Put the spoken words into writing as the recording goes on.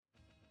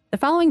The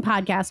following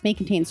podcast may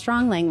contain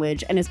strong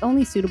language and is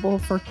only suitable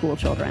for cool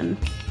children.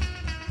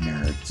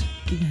 Nerds.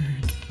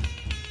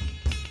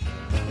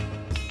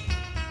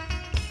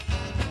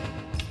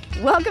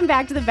 Welcome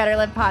back to the Better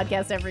Live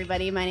podcast,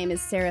 everybody. My name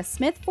is Sarah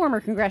Smith, former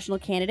congressional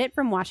candidate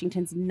from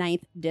Washington's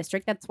 9th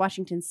District. That's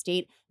Washington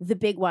State, the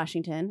Big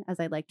Washington, as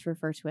I like to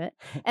refer to it.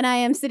 And I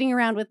am sitting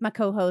around with my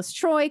co-hosts,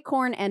 Troy,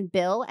 Corn, and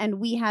Bill, and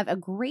we have a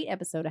great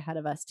episode ahead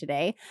of us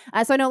today.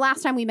 So I know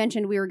last time we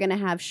mentioned we were going to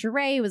have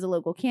Sheree, who is a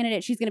local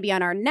candidate. She's going to be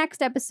on our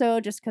next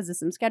episode just because of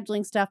some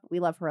scheduling stuff.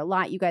 We love her a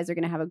lot. You guys are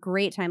going to have a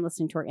great time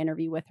listening to our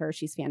interview with her.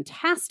 She's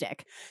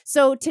fantastic.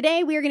 So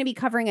today we are going to be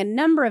covering a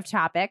number of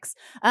topics.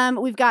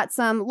 We've got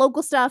some local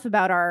stuff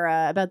about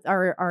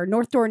our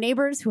North Door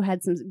neighbors who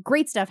had some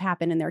great stuff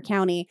happen in their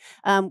county.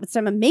 With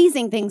some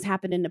amazing things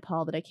happened in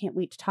Nepal that I can't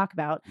wait to talk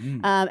about.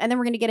 And then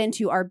we're going to get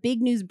into our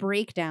big news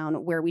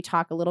breakdown where we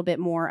talk a little bit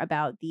more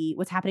about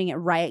what's happening at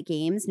Riot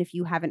Games. And if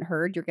you haven't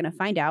heard, you're going to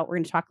find out. We're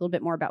going to talk a little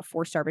bit more about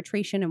forced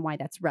arbitration and why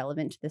that's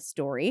relevant to this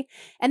story.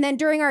 And then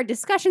during our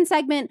discussion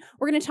segment,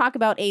 we're going to talk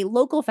about a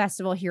local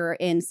festival here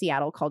in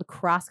Seattle called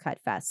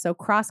Crosscut Fest. So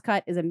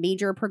Crosscut is a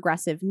major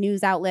progressive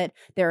news outlet.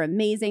 They're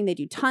amazing. They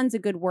do tons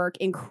of good work,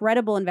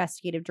 incredible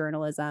investigative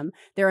journalism.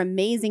 They're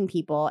amazing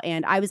people.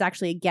 And I was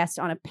actually a guest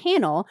on a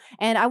panel,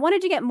 and I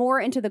wanted to get more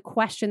into the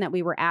question that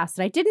we were asked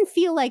that I didn't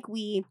feel like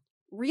we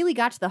really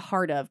got to the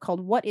heart of,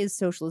 called what is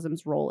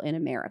socialism's role in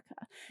America?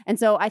 And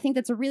so I think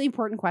that's a really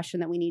important question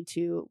that we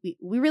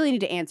really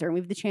need to answer, and we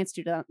have the chance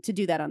to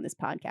do that on this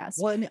podcast.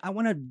 Well, and I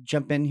want to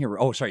jump in here.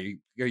 Oh, sorry.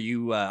 Are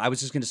you I was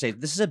just going to say,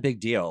 this is a big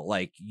deal.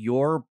 Like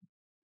your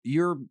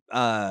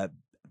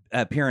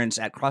appearance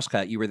at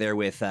Crosscut, you were there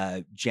with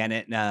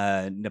Janet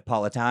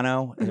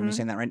Napolitano. Am I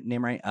saying that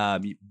name right?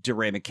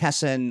 DeRay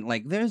McKesson.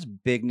 Like, there's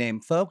big name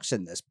folks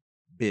in this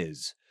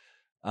biz.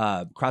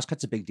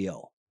 Crosscut's a big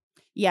deal.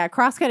 Yeah,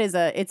 Crosscut is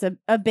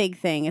a big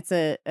thing. It's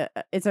a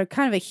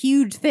kind of a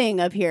huge thing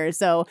up here.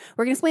 So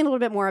we're gonna explain a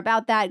little bit more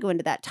about that, go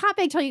into that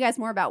topic, tell you guys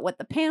more about what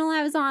the panel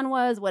I was on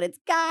was, what it's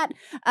got.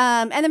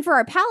 And then for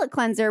our palate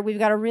cleanser, we've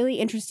got a really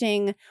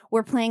interesting,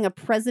 we're playing a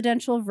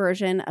presidential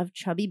version of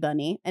Chubby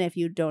Bunny. And if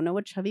you don't know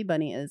what Chubby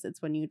Bunny is,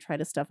 it's when you try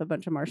to stuff a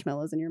bunch of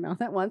marshmallows in your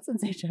mouth at once and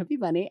say Chubby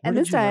Bunny. Where and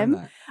did this you learn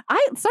time,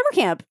 that? summer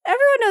camp.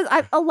 Everyone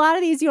knows. A lot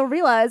of these you'll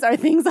realize are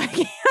things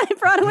I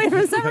brought away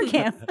from summer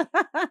camp.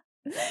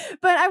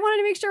 But I wanted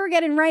to make sure we're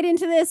getting right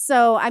into this.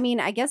 So, I mean,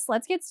 I guess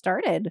let's get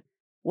started.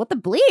 What the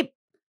bleep?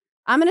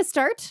 I'm going to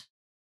start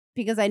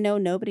because I know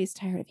nobody's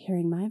tired of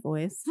hearing my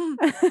voice.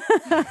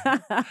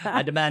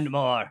 I demand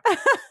more.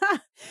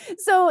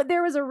 So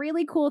there was a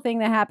really cool thing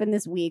that happened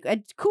this week.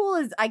 Cool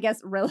is, I guess,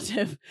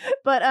 relative.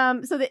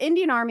 But so the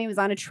Indian Army was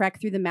on a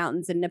trek through the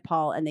mountains in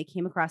Nepal, and they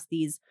came across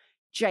these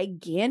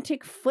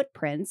gigantic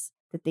footprints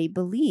that they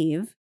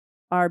believe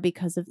are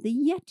because of the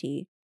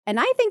Yeti. And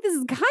I think this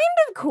is kind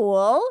of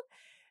cool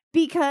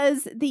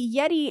because the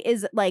Yeti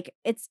is like,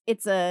 it's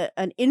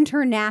an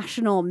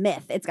international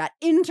myth. It's got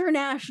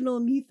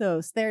international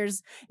mythos.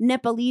 There's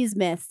Nepalese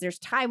myths. There's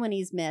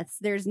Taiwanese myths.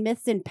 There's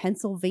myths in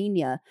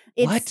Pennsylvania.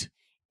 What?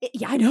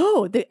 Yeah, I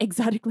know. The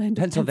exotic land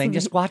of Pennsylvania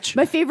Squatch?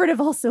 My favorite of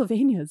all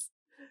Sylvanias.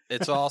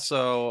 It's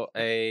also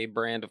a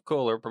brand of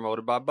cooler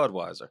promoted by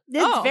Budweiser.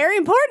 It's very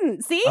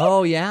important. See?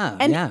 Oh, yeah.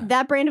 And yeah.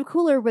 that brand of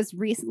cooler was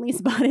recently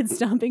spotted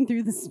stomping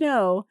through the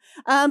snow.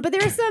 But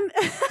there's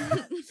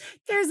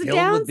there's a Filled with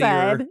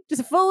downside. beer.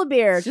 Just full of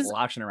beer.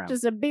 Sloshing around.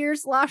 Just a beer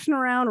sloshing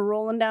around,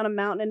 rolling down a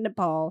mountain in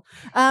Nepal.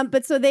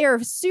 But so they are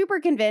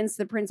super convinced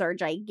the prints are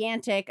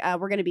gigantic.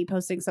 We're going to be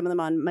posting some of them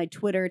on my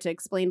Twitter to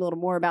explain a little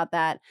more about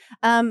that.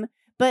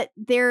 But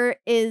there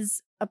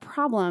is a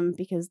problem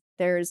because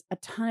there's a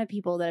ton of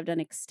people that have done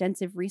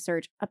extensive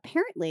research.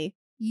 Apparently,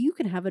 you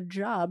can have a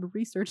job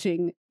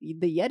researching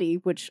the Yeti,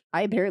 which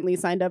I apparently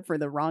signed up for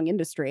the wrong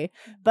industry.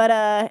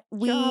 But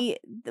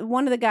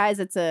one of the guys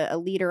that's a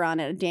leader on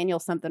it, Daniel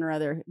something or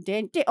other,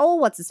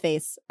 what's his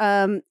face?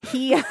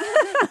 He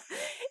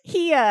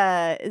he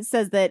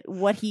says that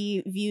when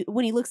he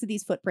looks at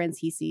these footprints,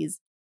 he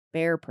sees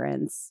bear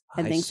prints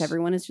and thinks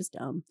everyone is just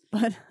dumb.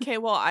 But okay,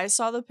 well, I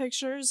saw the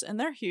pictures and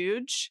they're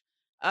huge.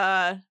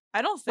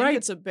 I don't think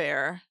it's a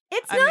bear.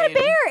 It's not a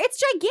bear. It's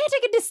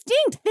gigantic and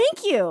distinct.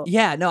 Thank you.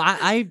 Yeah, no,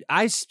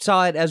 I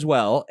saw it as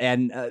well,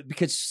 and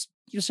because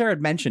Sarah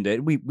had mentioned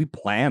it, we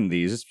planned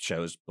these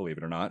shows, believe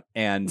it or not,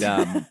 and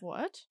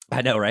what?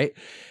 I know, right?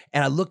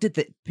 And I looked at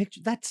the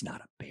picture. That's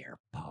not a bear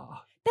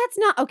paw. That's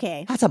not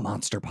okay. That's a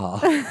monster paw.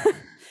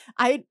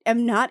 I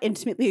am not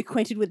intimately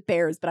acquainted with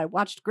bears, but I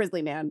watched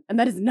Grizzly Man, and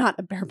that is not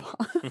a bear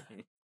paw.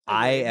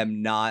 I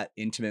am not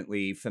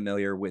intimately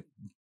familiar with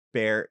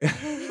bear.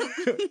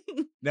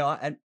 No,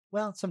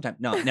 well, sometimes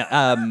no.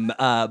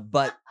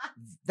 But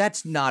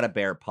that's not a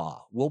bear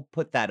paw. We'll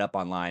put that up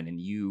online, and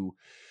you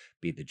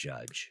be the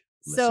judge.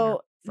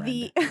 So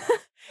friend.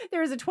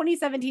 there was a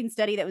 2017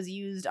 study that was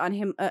used on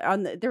him.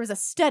 There was a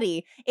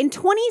study in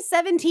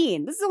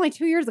 2017. This is only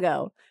 2 years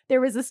ago.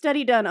 There was a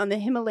study done on the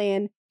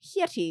Himalayan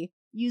Yeti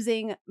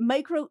using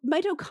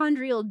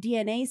mitochondrial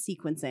DNA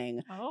sequencing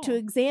to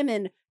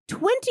examine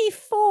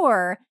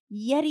 24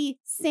 Yeti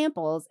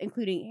samples,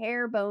 including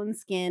hair, bone,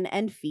 skin,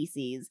 and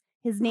feces.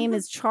 His name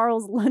is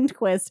Charles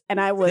Lundquist,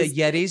 and I was... The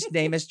Yeti's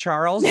name is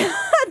Charles?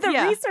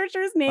 The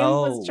researcher's name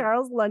was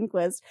Charles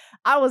Lundquist.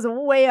 I was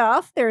way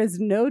off. There is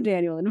no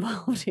Daniel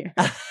involved here.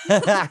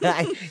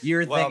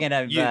 You're thinking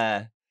of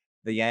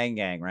the Yang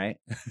Gang, right?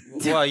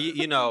 Well,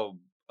 you know,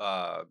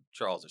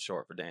 Charles is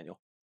short for Daniel.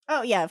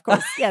 Oh, yeah, of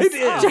course. Yes.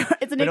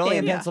 It's a nickname. But only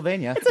in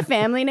Pennsylvania. It's a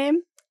family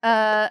name.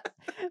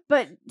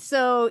 But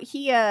so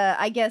he,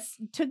 I guess,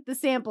 took the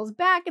samples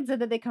back and said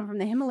that they come from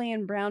the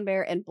Himalayan brown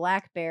bear and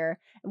black bear.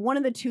 And one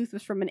of the teeth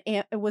was from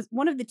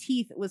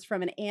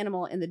an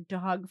animal in the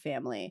dog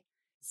family.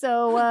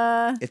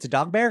 So it's a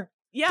dog bear?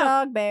 Yeah.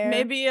 Dog bear.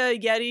 Maybe a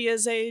Yeti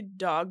is a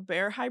dog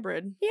bear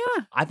hybrid.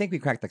 Yeah. I think we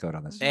cracked the code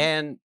on this.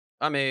 And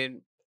I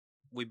mean,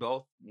 we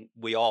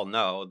all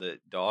know that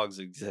dogs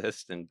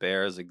exist and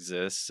bears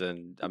exist,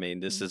 and I mean,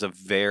 this is a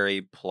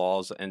very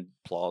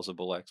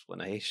plausible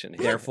explanation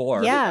here.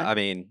 Therefore, Yeah. I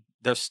mean,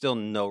 there's still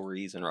no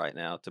reason right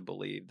now to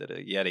believe that a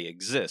Yeti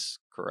exists,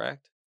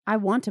 correct? I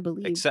want to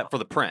believe. Except for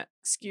the print.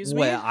 Excuse me?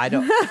 well, I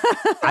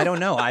don't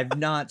know. I've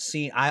not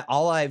seen.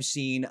 All I've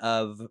seen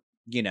of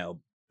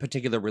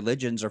particular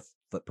religions are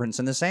footprints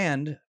in the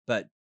sand,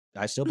 but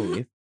I still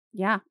believe.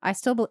 Yeah,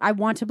 I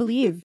want to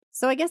believe.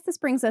 So I guess this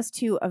brings us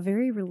to a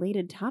very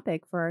related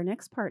topic for our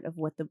next part of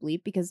What the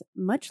Bleep, because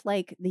much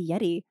like the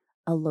Yeti,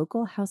 a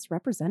local House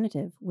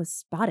representative was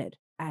spotted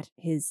at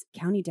his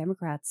county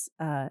Democrats'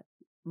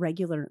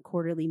 regular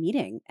quarterly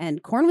meeting,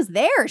 and Corn was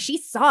there. She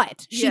saw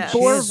it. She Yeah.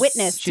 bore She's-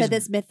 witness to she's-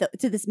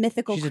 this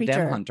mythical She's a creature.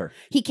 dem hunter.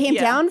 He came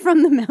Yeah. down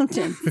from the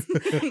mountains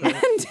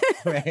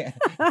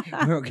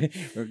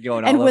We're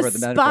going all and over was the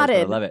metaphors, but I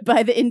spotted love it.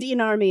 by the Indian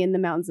Army in the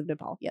mountains of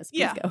Nepal. Yes, please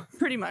Yeah. go.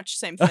 Pretty much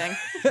same thing.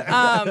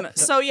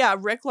 So yeah,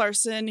 Rick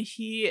Larson,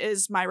 he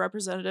is my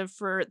representative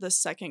for the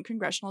 2nd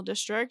Congressional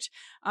District.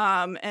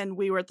 And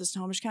we were at the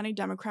Snohomish County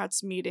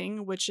Democrats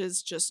meeting, which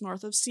is just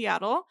north of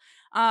Seattle.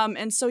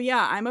 And so,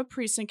 yeah, I'm a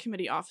precinct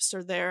committee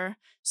officer there.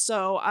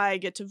 So I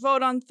get to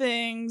vote on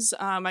things.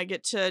 I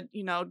get to,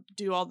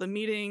 do all the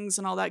meetings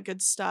and all that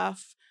good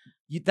stuff.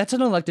 That's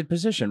an elected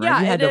position, right? Yeah,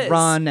 You had it to is.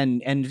 run,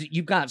 and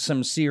you've got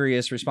some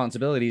serious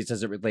responsibilities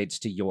as it relates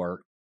to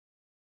your...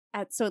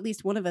 So at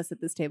least one of us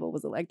at this table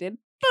was elected.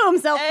 Boom,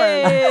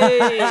 self-burn.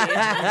 Hey.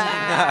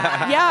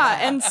 Yeah,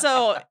 and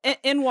so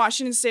in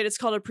Washington State, it's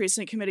called a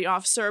precinct committee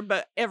officer,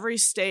 but every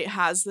state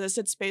has this.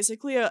 It's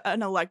basically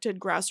an elected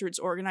grassroots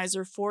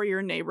organizer for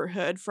your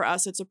neighborhood. For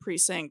us, it's a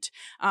precinct.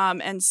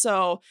 And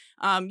so,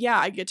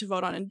 I get to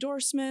vote on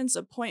endorsements,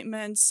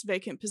 appointments,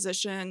 vacant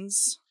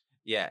positions.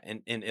 Yeah,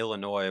 in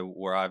Illinois,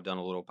 where I've done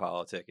a little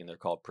politicking, they're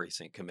called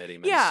precinct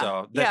committeemen. Yeah,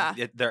 So yeah.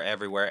 they're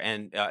everywhere.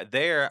 And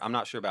there, I'm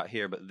not sure about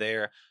here, but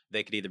there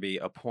they could either be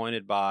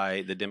appointed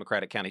by the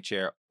Democratic county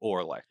chair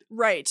or elected.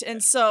 Right.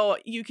 And so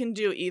you can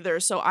do either.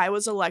 So I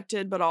was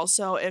elected, but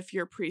also if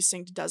your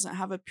precinct doesn't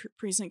have a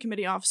precinct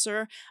committee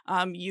officer,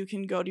 you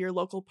can go to your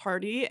local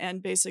party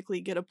and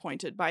basically get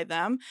appointed by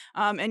them.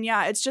 And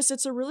yeah,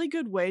 it's a really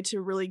good way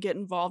to really get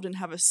involved and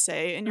have a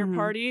say in your Mhm.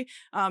 party.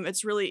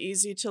 It's really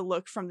easy to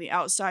look from the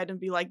outside and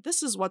be like,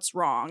 this is what's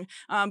wrong.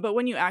 But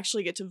when you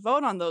actually get to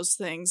vote on those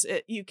things,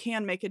 you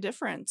can make a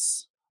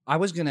difference. I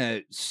was going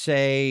to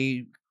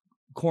say,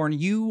 Corn,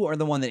 you are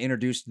the one that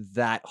introduced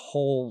that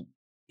whole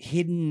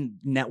hidden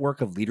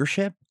network of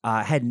leadership.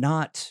 Had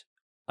not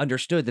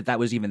understood that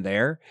was even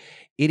there.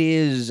 It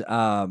is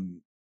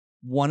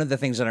one of the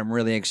things that I'm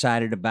really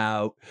excited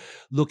about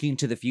looking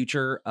to the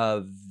future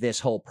of this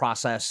whole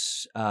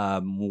process.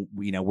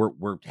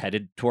 We're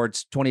headed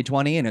towards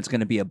 2020 and it's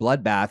going to be a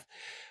bloodbath.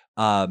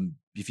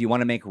 If you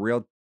want to make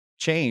real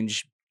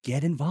change,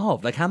 get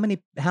involved. Like how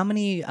many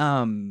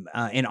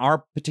in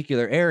our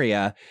particular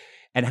area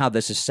and how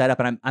this is set up.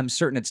 And I'm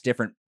certain it's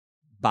different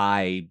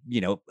by,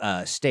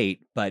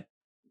 state, but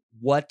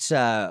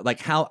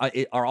how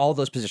are all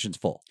those positions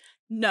full?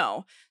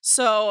 No.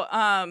 So,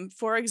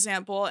 for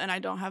example, and I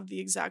don't have the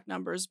exact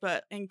numbers,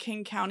 but in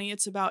King County,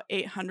 it's about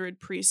 800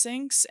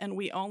 precincts, and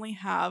we only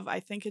have, I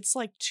think it's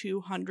like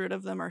 200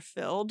 of them are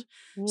filled.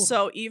 Ooh.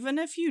 So even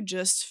if you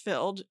just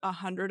filled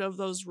 100 of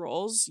those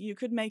roles, you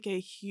could make a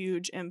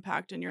huge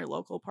impact in your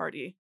local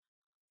party.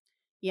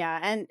 Yeah,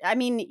 and I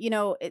mean,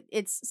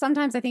 it's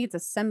sometimes I think it's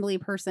assembly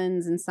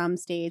persons in some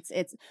states.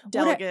 It's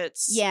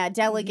Delegates.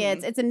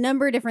 Delegates. It's a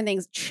number of different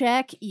things.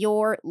 Check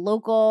your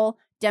local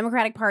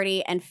Democratic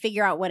Party and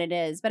figure out what it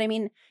is. But I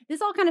mean,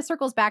 this all kind of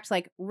circles back to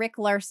like Rick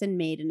Larson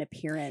made an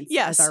appearance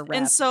Yes. as our rep.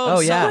 And so,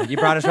 You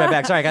brought us right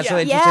back. Sorry, I got so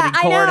Yeah. interested in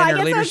I Corn know. and I her guess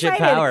I'm leadership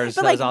excited. powers.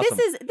 But That was like awesome.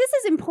 this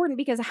is important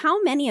because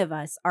how many of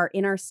us are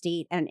in our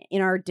state and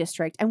in our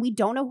district and we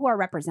don't know who our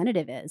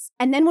representative is?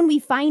 And then when we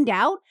find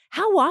out,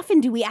 how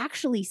often do we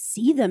actually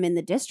see them in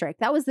the district?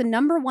 That was the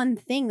number one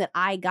thing that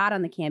I got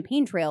on the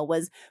campaign trail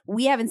was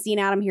we haven't seen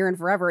Adam here in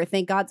forever.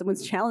 Thank God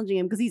someone's challenging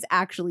him because he's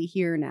actually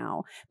here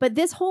now. But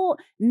this whole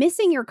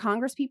missing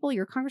missing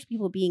your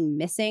congresspeople being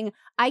missing.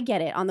 I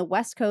get it. On the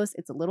West Coast,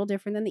 it's a little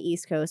different than the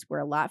East Coast. We're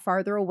a lot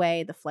farther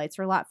away. The flights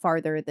are a lot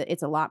farther.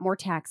 It's a lot more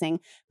taxing.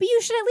 But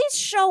you should at least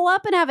show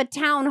up and have a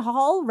town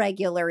hall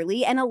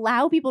regularly and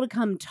allow people to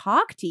come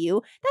talk to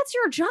you. That's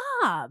your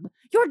job.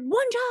 Your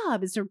one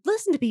job is to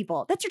listen to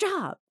people. That's your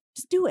job.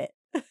 Just do it.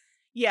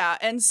 Yeah,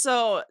 and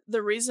so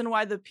the reason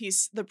why the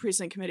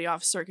precinct committee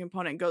officer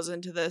component goes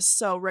into this,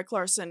 so Rick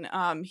Larsen,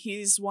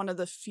 he's one of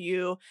the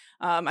few,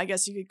 I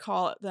guess you could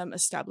call them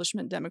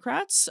establishment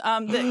Democrats.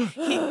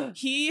 That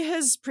he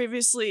has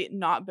previously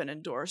not been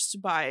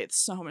endorsed by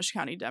Snohomish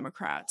County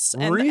Democrats,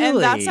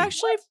 and that's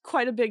actually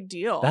quite a big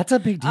deal. That's a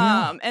big deal.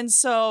 And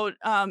so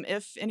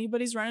if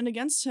anybody's running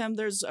against him,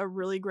 there's a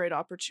really great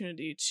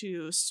opportunity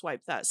to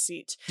swipe that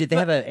seat. Did they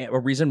have a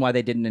reason why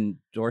they didn't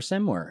endorse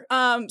him, or?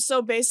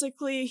 So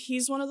basically,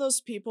 he's one of those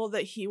people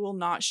that he will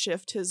not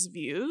shift his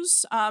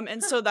views.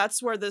 And so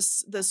that's where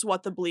this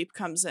what the bleep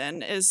comes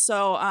in is.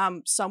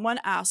 So someone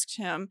asked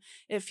him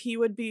if he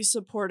would be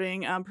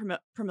supporting Pramila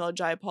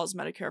Jayapal's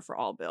Medicare for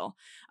All bill.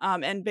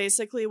 And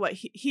basically what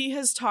he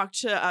has talked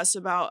to us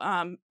about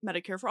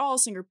Medicare for All,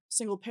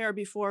 single payer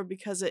before,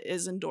 because it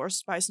is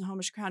endorsed by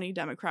Snohomish County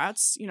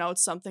Democrats. You know,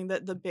 it's something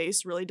that the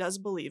base really does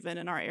believe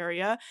in our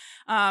area.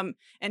 And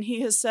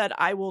he has said,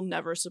 I will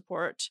never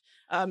support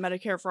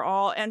Medicare for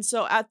All. And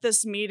so at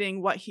this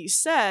meeting, what he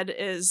said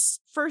is,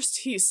 first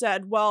he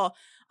said, well,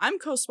 I'm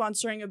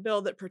co-sponsoring a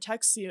bill that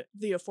protects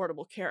the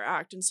Affordable Care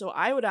Act. And so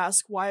I would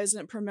ask, why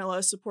isn't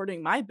Pramila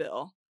supporting my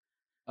bill?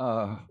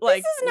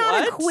 This is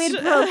not a quid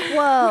pro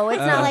quo. It's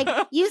not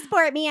like you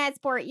support me, I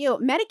support you.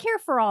 Medicare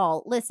for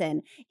All.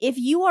 Listen, if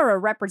you are a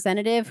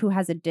representative who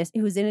has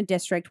who's in a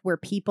district where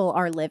people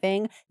are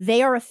living,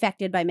 they are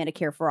affected by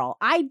Medicare for All.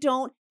 I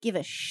don't give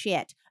a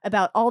shit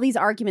about all these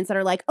arguments that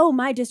are like, oh,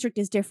 my district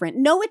is different.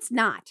 No, it's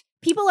not.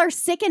 People are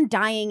sick and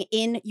dying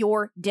in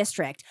your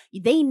district.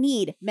 They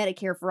need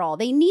Medicare for All.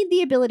 They need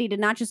the ability to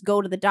not just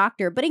go to the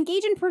doctor, but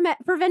engage in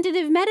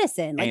preventative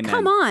medicine. Like, Amen.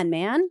 Come on,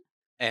 man.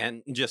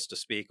 And just to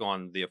speak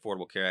on the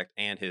Affordable Care Act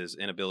and his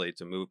inability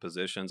to move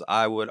positions,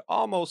 I would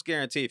almost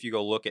guarantee if you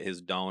go look at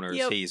his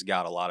donors, he's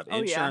got a lot of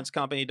insurance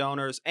company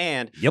donors.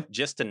 And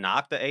just to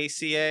knock the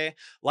ACA,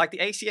 like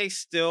the ACA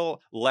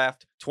still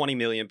left 20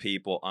 million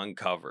people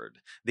uncovered.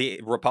 The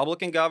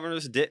Republican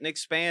governors didn't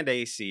expand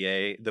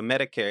ACA, the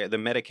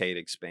Medicaid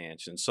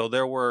expansion. So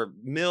there were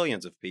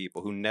millions of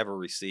people who never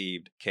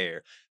received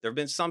care. There have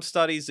been some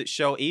studies that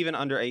show even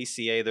under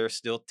ACA, there are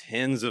still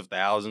tens of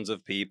thousands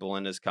of people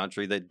in this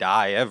country that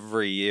die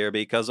every year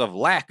because of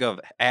lack of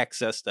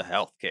access to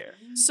health care.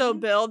 So,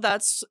 Bill,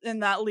 that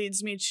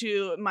leads me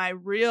to my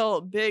real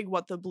big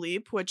what the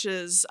bleep, which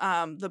is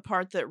the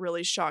part that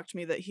really shocked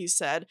me that he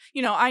said,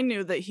 you know, I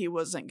knew that he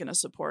wasn't going to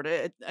support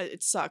it.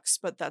 It sucks,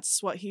 but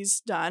that's what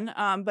he's done.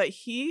 But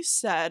he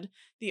said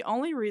the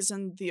only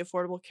reason the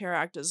Affordable Care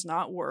Act does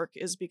not work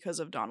is because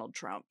of Donald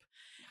Trump.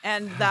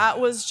 And that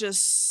was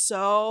just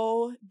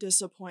so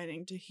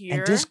disappointing to hear.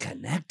 And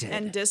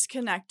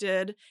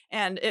disconnected.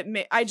 And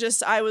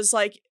I was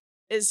like,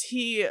 is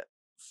he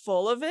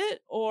full of it,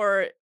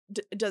 or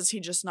does he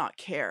just not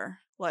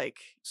care?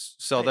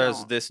 So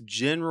there's this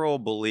general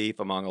belief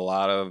among a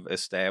lot of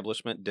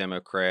establishment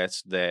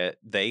Democrats that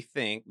they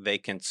think they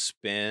can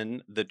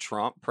spin the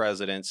Trump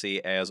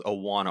presidency as a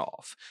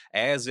one-off,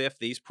 as if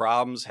these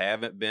problems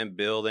haven't been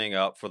building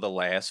up for the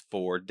last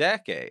 4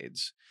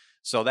 decades.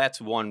 So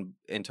that's one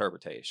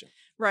interpretation.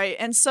 Right.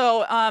 And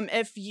so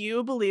if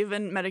you believe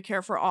in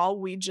Medicare for All,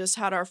 we just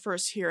had our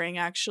first hearing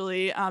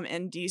actually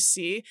in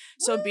D.C.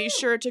 So be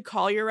sure to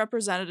call your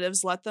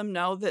representatives, let them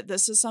know that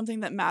this is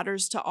something that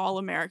matters to all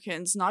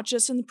Americans, not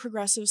just in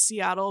progressive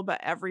Seattle, but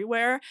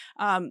everywhere.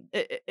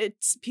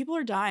 It's people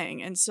are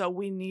dying. And so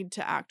we need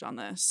to act on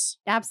this.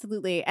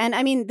 Absolutely. And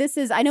I mean,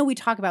 I know we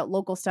talk about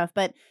local stuff,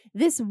 but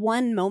this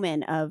one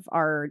moment of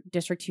our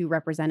District 2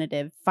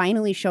 representative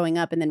finally showing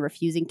up and then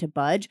refusing to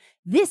budge,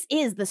 this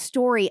is the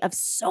story of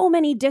so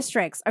many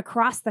districts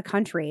across the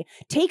country.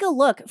 Take a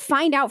look,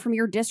 find out from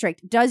your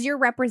district, does your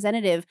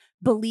representative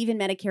believe in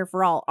Medicare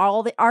for All?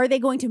 Are they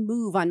going to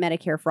move on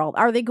Medicare for All?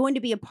 Are they going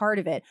to be a part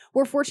of it?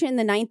 We're fortunate in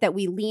the 9th that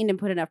we leaned and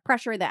put enough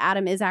pressure that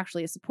Adam is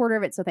actually a supporter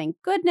of it, so thank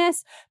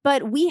goodness.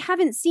 But we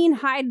haven't seen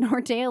hide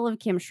nor tail of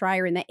Kim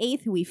Schreier in the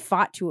 8th, who we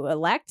fought to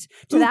elect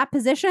to that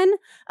position.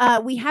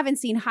 We haven't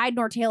seen hide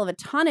nor tail of a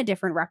ton of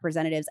different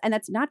representatives, and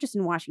that's not just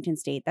in Washington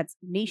state, that's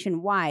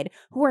nationwide,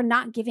 who are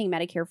not giving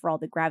Medicare for All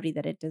the gravity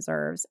that it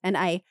deserves. And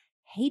I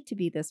hate to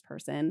be this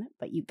person,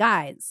 but you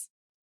guys,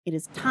 it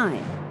is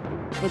time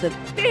for the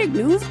big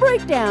news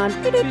breakdown.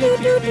 So,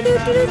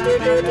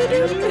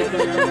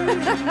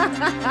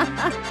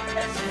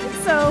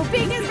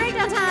 big news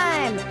breakdown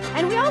time.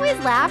 And we always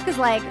laugh because,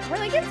 we're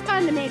like, it's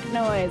fun to make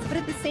noise. But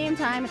at the same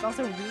time, it's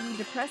also really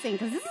depressing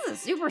because this is a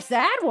super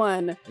sad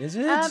one. Is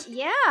it?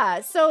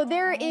 Yeah. So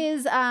there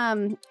is,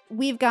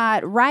 we've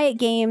got Riot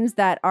Games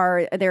they're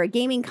a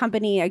gaming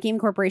company, a game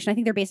corporation. I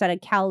think they're based out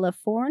of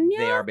California.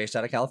 They are based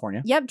out of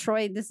California. Yep.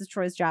 Troy, this is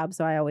Troy's job.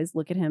 So I always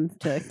look at him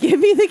to give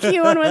me the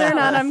cue on whether or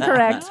not I'm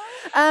correct.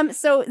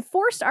 So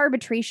forced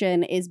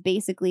arbitration is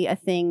basically a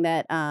thing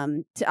that,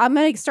 I'm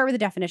going to start with the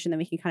definition, then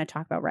we can kind of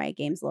talk about Riot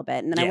Games a little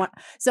bit. And then I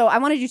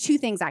want to do two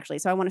things actually.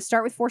 So I want to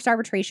start with forced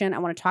arbitration. I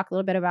want to talk a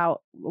little bit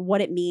about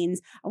what it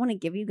means. I want to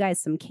give you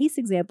guys some case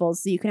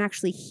examples so you can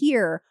actually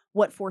hear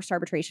what forced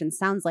arbitration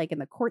sounds like in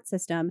the court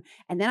system.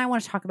 And then I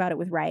want to talk about it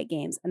with Riot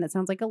Games. And that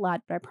sounds like a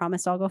lot, but I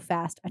promise I'll go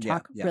fast. I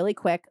talk really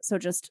quick. So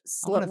just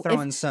slow. I want to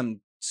throw in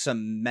some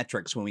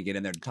metrics when we get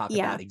in there to talk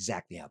about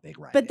exactly how big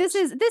Riot is. But this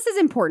is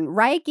important.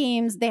 Riot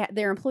Games,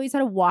 their employees had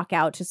to walk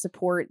out to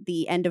support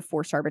the end of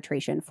forced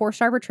arbitration.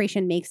 Forced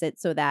arbitration makes it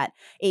so that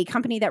a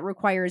company that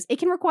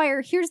can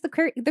require, here's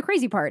the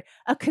crazy part,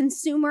 a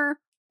consumer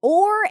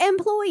or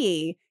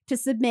employee to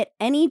submit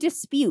any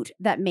dispute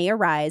that may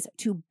arise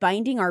to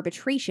binding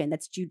arbitration,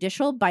 that's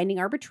judicial binding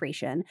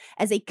arbitration,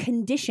 as a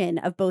condition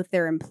of both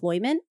their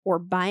employment or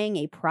buying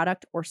a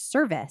product or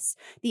service.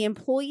 The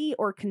employee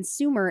or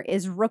consumer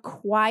is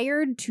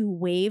required to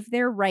waive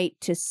their right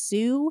to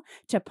sue,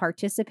 to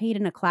participate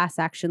in a class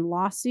action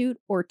lawsuit,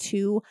 or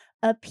to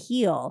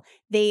appeal.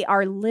 They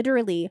are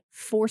literally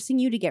forcing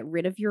you to get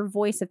rid of your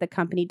voice if the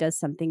company does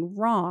something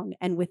wrong.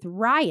 And with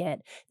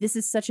Riot, this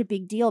is such a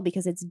big deal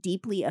because it's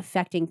deeply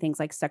affecting things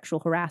like sexual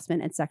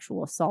harassment and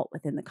sexual assault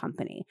within the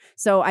company.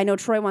 So I know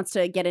Troy wants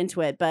to get into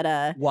it, but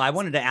well, I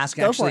wanted to ask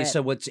actually.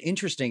 So what's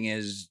interesting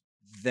is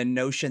the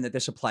notion that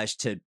this applies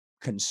to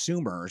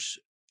consumers.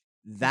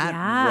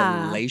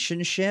 That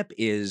relationship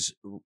is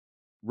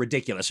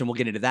ridiculous, and we'll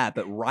get into that.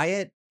 But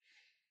Riot,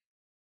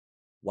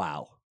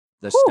 wow,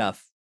 the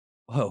stuff.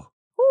 Oh,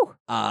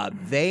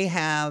 they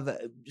have.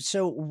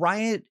 So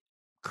Riot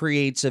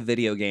creates a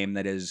video game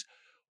that is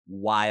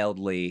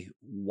wildly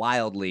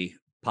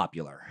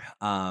popular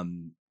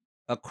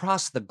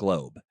across the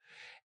globe.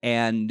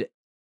 And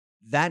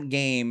that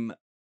game,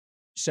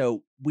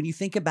 so when you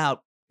think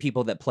about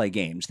people that play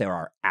games, there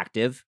are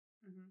active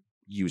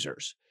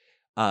users.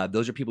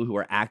 Those are people who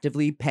are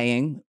actively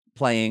playing.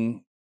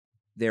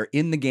 They're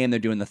in the game, they're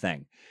doing the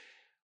thing.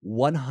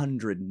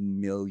 100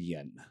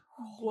 million.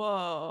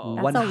 Whoa.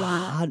 That's a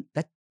lot.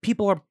 That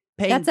people are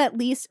paying. That's at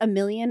least 1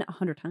 million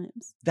 100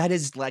 times. That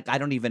is like, I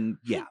don't even,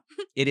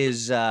 it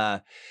is,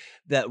 that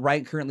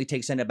Riot currently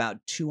takes in about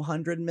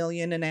 200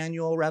 million in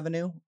annual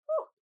revenue.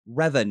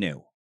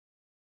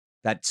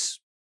 That's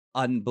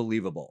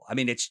unbelievable. I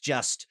mean, it's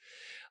just,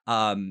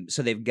 so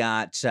they've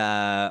got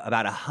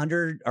about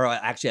 100, or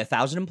actually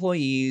 1,000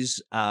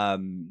 employees.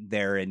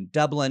 They're in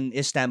Dublin,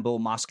 Istanbul,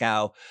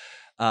 Moscow,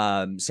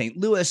 St.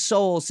 Louis,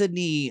 Seoul,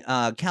 Sydney,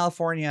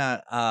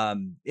 California.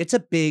 It's a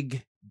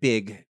big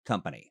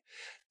company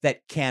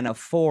that can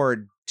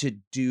afford to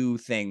do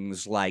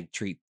things like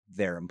treat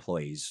their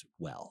employees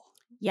well.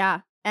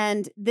 Yeah.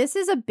 And this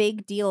is a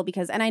big deal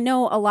because, and I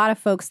know a lot of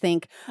folks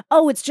think,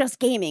 oh, it's just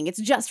gaming.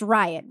 It's just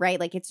Riot, right?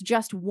 Like it's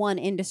just one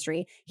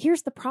industry.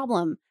 Here's the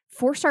problem.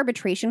 Forced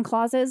arbitration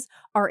clauses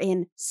are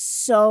in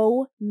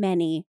so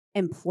many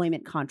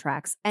employment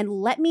contracts. And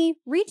let me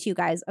read to you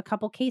guys a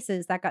couple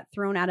cases that got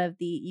thrown out of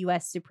the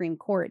U.S. Supreme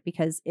Court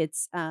because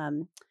it's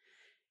kind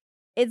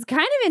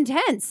of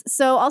intense.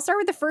 So I'll start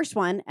with the first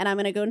one and I'm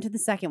going to go into the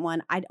second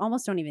one. I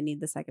almost don't even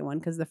need the second one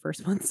because the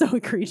first one's so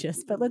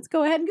egregious, but let's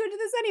go ahead and go to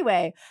this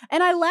anyway.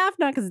 And I laugh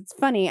not because it's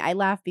funny. I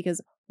laugh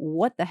because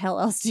what the hell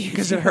else do you do?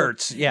 Because it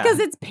hurts. Yeah. Because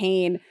it's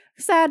pain.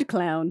 Sad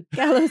clown.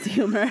 Gallows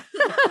humor.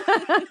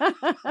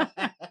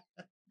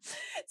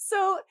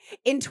 So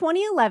in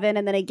 2011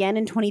 and then again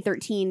in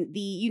 2013, the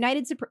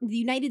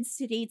United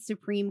States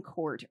Supreme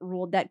Court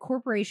ruled that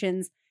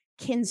corporations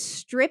can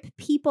strip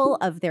people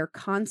of their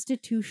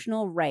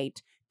constitutional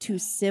right to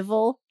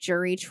civil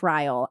jury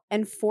trial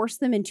and force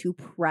them into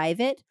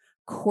private,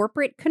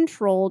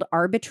 corporate-controlled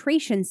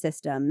arbitration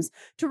systems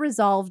to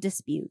resolve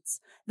disputes.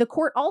 The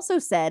court also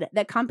said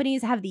that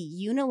companies have the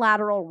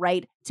unilateral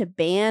right to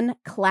ban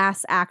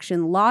class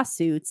action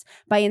lawsuits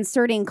by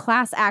inserting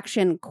class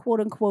action,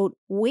 quote-unquote,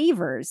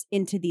 waivers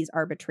into these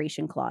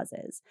arbitration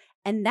clauses.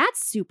 And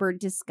that's super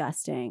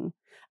disgusting.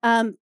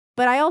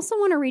 But I also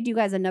want to read you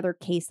guys another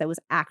case that was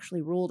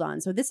actually ruled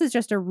on. So this is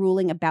just a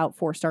ruling about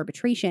forced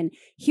arbitration.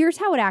 Here's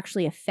how it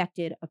actually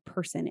affected a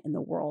person in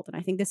the world. And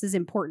I think this is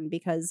important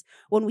because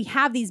when we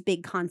have these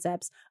big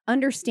concepts,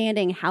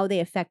 understanding how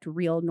they affect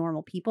real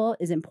normal people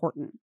is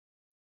important.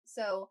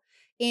 So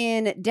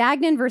in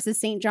Dagnan versus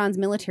St. John's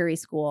Military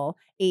School,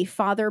 a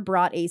father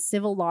brought a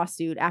civil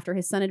lawsuit after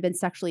his son had been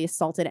sexually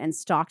assaulted and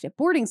stalked at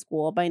boarding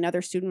school by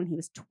another student when he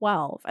was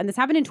 12. And this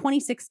happened in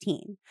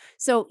 2016.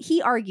 So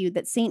he argued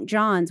that St.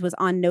 John's was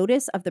on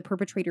notice of the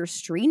perpetrator's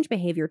strange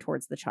behavior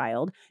towards the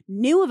child,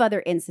 knew of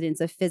other incidents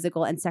of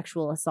physical and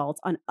sexual assaults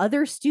on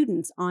other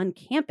students on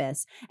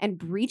campus, and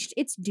breached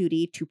its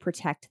duty to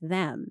protect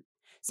them.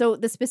 So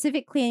the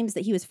specific claims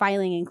that he was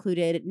filing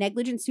included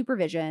negligent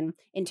supervision,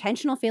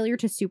 intentional failure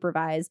to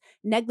supervise,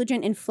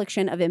 negligent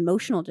infliction of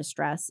emotional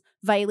distress,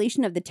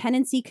 violation of the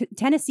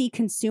Tennessee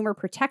Consumer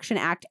Protection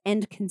Act,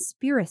 and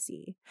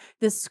conspiracy.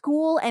 The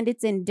school and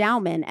its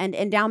endowment, and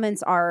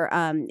endowments are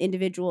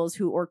individuals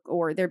who,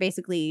 or they're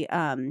basically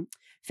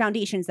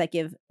foundations that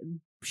give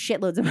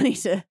shitloads of money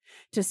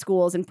to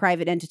schools and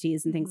private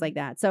entities and things like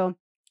that. So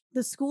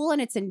the school and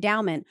its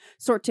endowment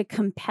sought to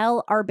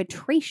compel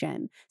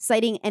arbitration,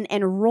 citing an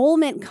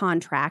enrollment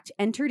contract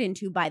entered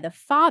into by the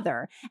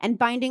father and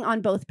binding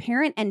on both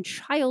parent and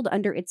child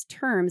under its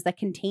terms that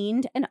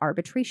contained an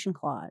arbitration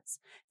clause.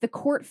 The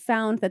court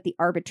found that the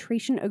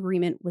arbitration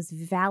agreement was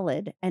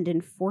valid and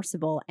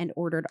enforceable and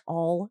ordered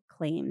all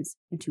claims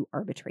into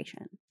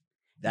arbitration.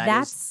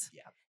 That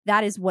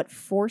is what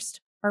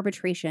forced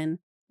arbitration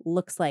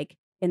looks like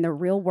in the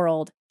real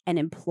world, and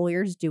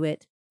employers do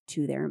it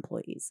to their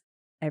employees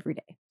every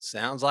day.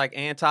 Sounds like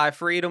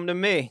anti-freedom to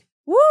me.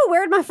 Woo,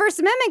 where'd my First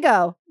Amendment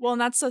go? Well,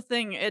 and that's the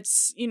thing.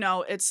 It's,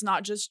 it's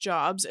not just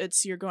jobs.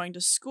 It's you're going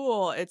to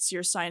school. It's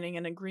you're signing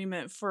an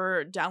agreement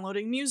for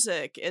downloading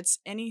music. It's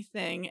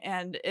anything.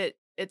 And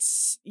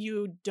it's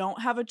you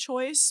don't have a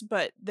choice,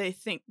 but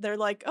they're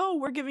like, oh,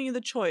 we're giving you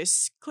the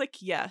choice. Click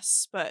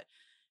yes. But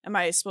am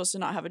I supposed to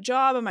not have a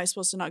job? Am I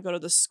supposed to not go to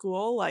the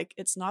school? Like,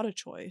 it's not a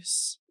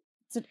choice.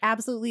 It's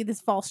absolutely this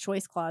false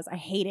choice clause. I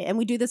hate it. And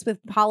we do this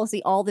with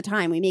policy all the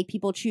time. We make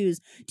people choose.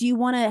 Do you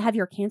want to have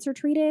your cancer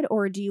treated,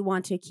 or do you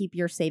want to keep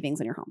your savings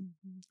in your home?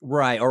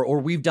 Right.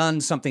 Or we've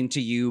done something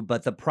to you,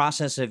 but the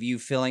process of you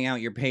filling out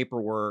your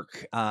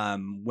paperwork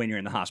when you're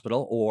in the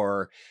hospital,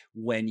 or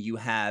when you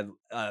have,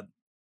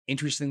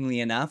 interestingly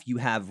enough, you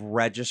have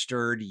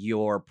registered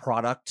your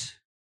product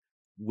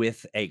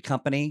with a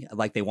company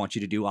like they want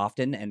you to do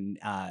often, and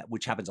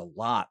which happens a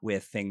lot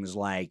with things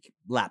like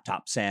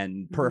laptops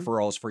and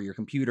peripherals for your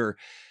computer.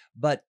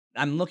 But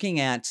I'm looking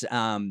at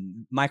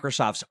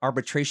Microsoft's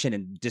arbitration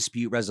and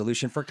dispute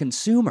resolution for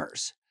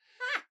consumers.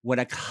 When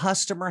a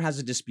customer has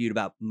a dispute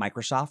about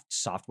Microsoft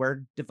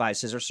software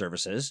devices or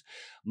services,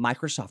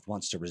 Microsoft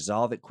wants to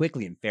resolve it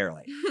quickly and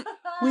fairly.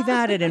 We've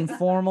added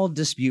informal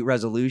dispute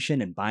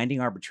resolution and binding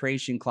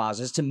arbitration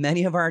clauses to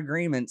many of our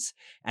agreements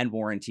and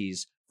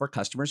warranties for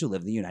customers who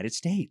live in the United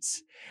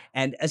States.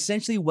 And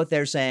essentially what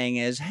they're saying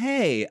is,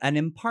 hey, an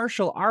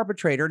impartial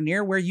arbitrator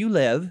near where you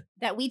live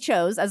that we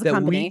chose as a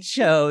company. We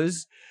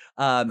chose.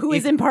 Who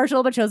is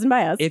impartial but chosen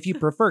by us. If you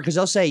prefer, because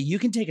they'll say, you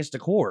can take us to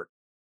court,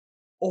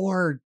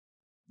 or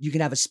you can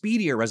have a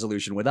speedier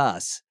resolution with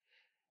us.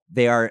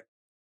 They are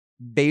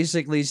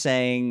basically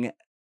saying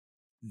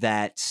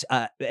that,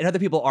 and other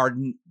people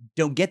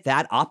don't get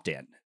that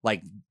opt-in.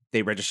 Like,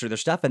 they register their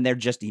stuff and they're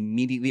just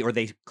immediately, or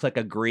they click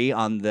agree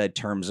on the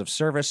terms of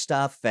service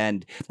stuff.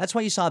 And that's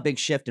why you saw a big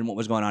shift in what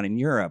was going on in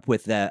Europe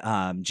with the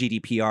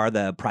GDPR,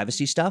 the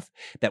privacy stuff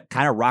that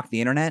kind of rocked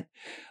the internet,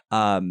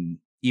 even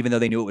though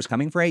they knew it was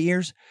coming for 8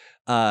 years.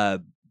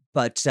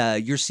 But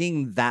you're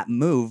seeing that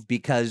move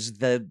because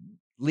the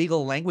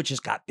legal language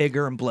just got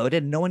bigger and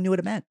bloated and no one knew what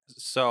it meant.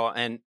 So,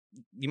 and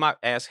you might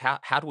ask,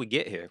 how do we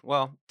get here?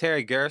 Well,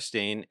 Terry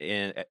Gerstein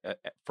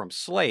from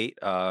Slate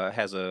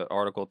has an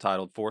article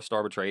titled "Forced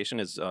Arbitration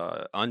is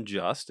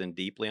Unjust and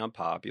Deeply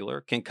Unpopular.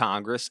 Can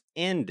Congress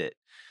End It?"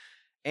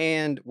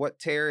 And what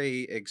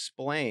Terry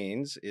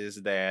explains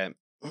is that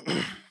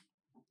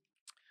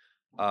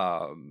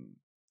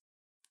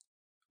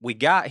we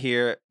got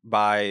here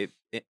by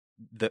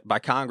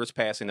Congress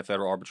passing the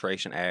Federal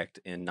Arbitration Act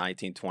in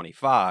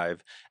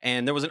 1925,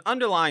 and there was an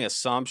underlying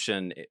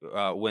assumption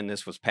when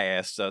this was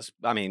passed.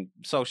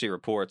 Associated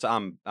reports.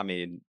 I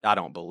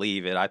don't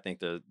believe it. I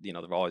think there've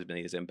always been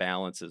these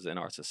imbalances in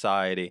our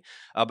society,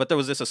 but there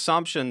was this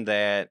assumption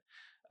that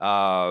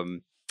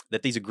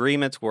these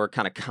agreements were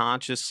kind of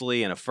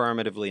consciously and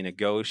affirmatively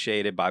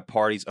negotiated by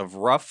parties of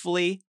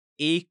roughly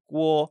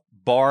equal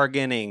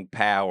bargaining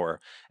power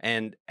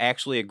and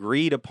actually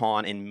agreed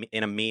upon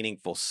in a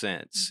meaningful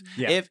sense.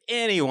 Yeah. If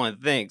anyone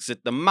thinks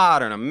that the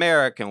modern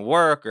American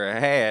worker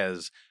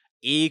has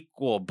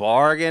equal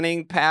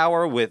bargaining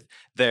power with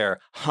their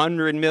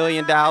 $100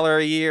 million a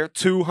year,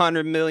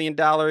 $200 million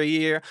a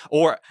year,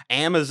 or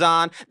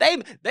Amazon,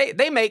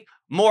 they make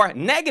more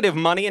negative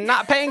money and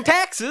not paying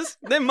taxes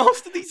than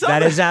most of these others.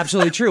 That is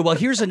absolutely true. Well,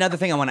 here's another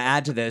thing I want to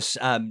add to this.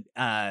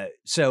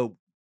 So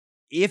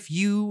if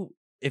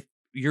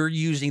you're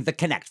using the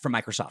Kinect from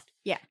Microsoft.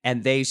 Yeah.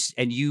 And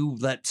you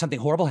let something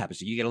horrible happen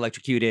to you. You get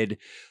electrocuted,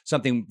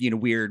 something,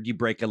 weird, you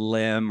break a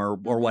limb or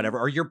whatever,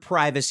 or your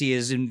privacy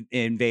is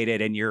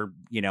invaded and you're,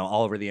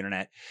 all over the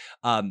internet.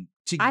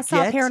 I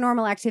saw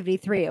Paranormal Activity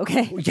 3,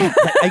 okay? Yeah,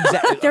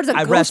 exactly. There's a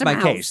I ghost rest in my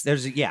my case.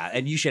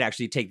 And you should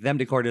actually take them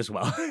to court as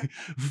well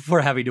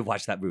for having to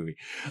watch that movie.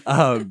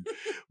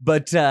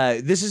 But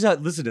this is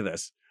listen to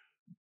this.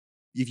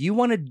 If you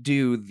want to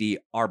do the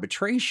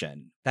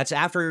arbitration, that's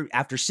after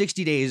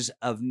 60 days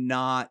of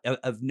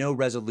no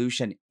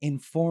resolution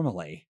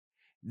informally,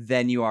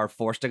 then you are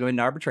forced to go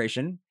into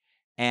arbitration.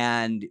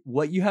 And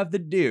what you have to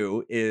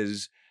do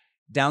is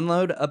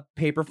download a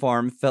paper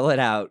form, fill it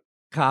out,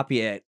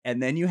 copy it,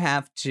 and then you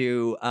have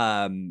to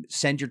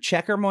send your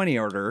check or money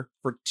order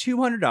for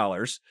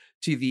 $200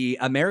 to the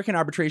American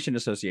Arbitration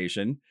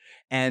Association,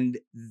 and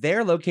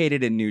they're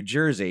located in New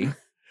Jersey,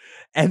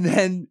 and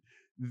then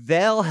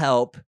they'll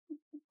help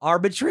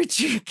arbitrate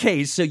your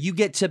case, so you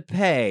get to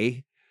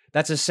pay.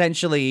 That's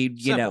essentially,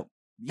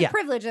 the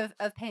privilege of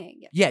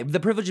paying. Yeah, the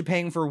privilege of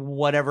paying for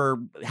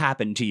whatever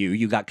happened to you.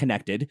 You got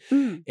connected.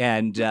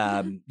 And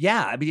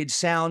it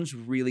sounds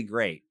really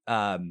great.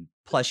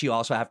 Plus, you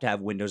also have to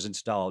have Windows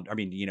installed.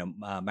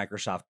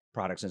 Microsoft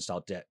products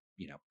installed to,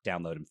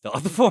 download and fill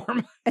out the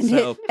form.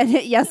 And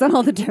hit yes on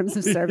all the terms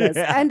of service.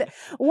 Yeah. And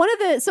one of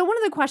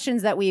the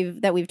questions that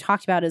we've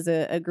talked about as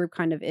a group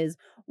kind of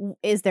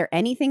is there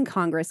anything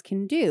Congress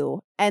can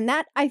do? And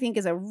that, I think,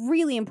 is a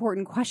really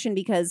important question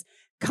because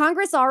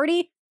Congress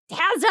already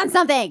has done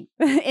something.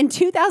 In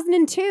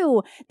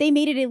 2002, they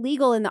made it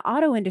illegal in the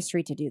auto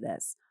industry to do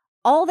this.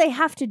 All they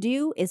have to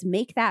do is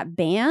make that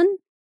ban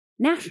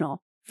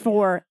national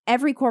for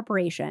every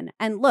corporation.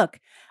 And look,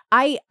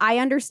 I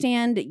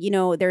understand,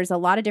 there's a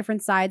lot of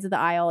different sides of the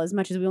aisle. As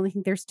much as we only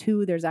think there's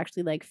 2, there's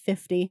actually like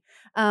 50.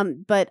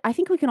 But I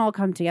think we can all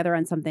come together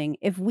on something.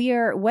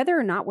 Whether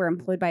or not we're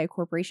employed by a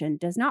corporation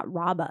does not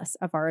rob us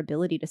of our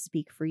ability to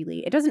speak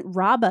freely. It doesn't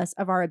rob us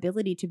of our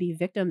ability to be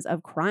victims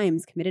of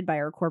crimes committed by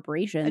our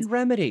corporations. And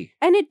remedy.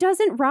 And it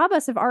doesn't rob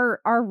us of our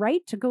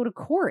right to go to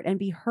court and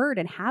be heard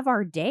and have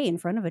our day in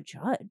front of a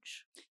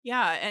judge.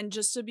 Yeah. And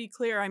just to be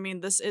clear,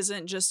 this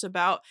isn't just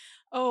about,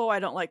 oh, I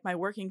don't like my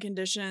working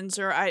conditions,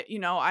 or I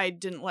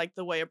didn't like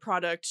the way a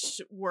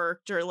product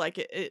worked, or like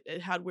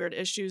it had weird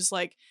issues.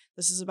 Like,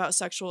 this is about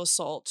sexual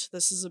assault.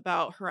 This is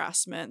about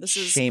harassment. This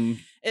is shame.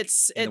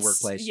 It's in the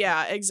workplace.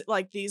 Yeah,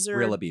 like these are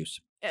real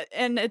abuse,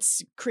 and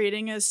it's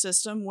creating a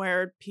system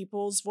where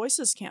people's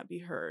voices can't be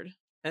heard.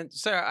 And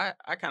Sarah,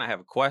 I kind of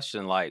have a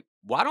question. Like,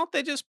 why don't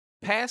they just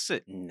pass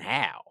it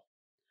now?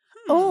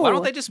 Oh, why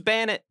don't they just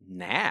ban it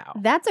now?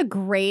 That's a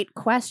great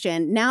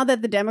question. Now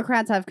that the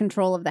Democrats have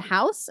control of the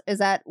House, is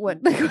that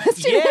what the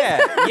question is?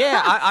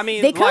 Yeah.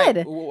 They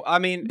could.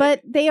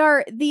 But they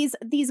are these.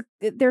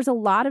 There's a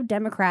lot of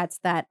Democrats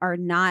that are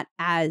not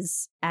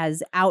as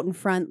out in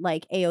front,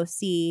 like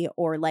AOC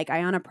or like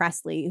Ayanna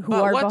Pressley, who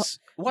are.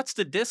 What's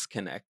the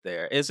disconnect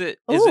there? Is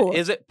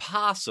it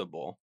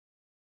possible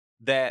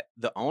that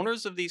the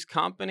owners of these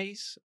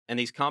companies and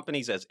these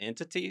companies as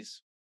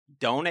entities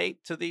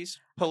donate to these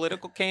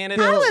political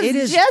candidates? I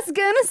was just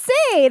gonna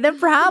say the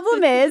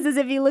problem is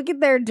if you look at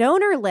their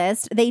donor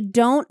list, they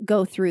don't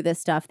go through this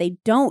stuff. They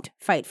don't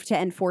fight to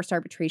end forced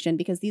arbitration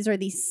because these are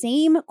the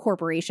same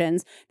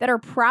corporations that are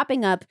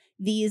propping up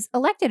these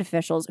elected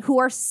officials who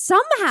are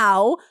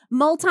somehow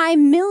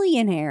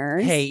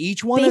multi-millionaires. Hey,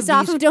 each one based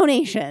off of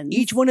donations.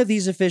 Each one of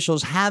these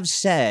officials have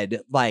said,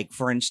 like,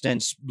 for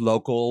instance,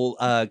 local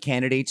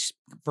candidates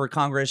for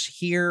Congress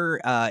here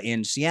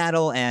in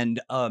Seattle and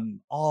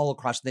all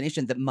across the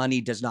nation, that money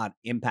does not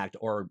impact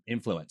or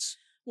influence.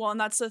 Well, and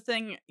that's the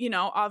thing,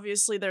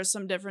 obviously there's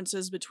some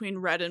differences between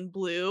red and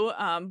blue,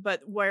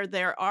 but where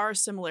there are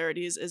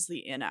similarities is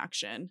the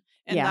inaction.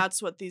 And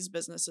that's what these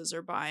businesses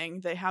are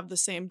buying. They have the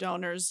same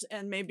donors,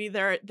 and maybe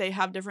they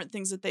have different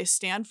things that they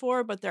stand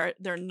for, but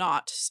they're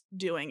not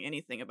doing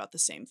anything about the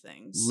same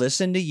things.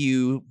 Listen to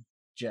you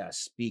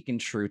just speaking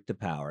truth to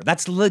power.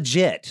 That's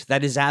legit.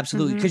 That is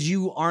absolutely, because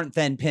you aren't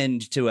then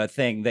pinned to a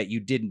thing that you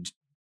did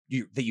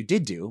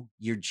do.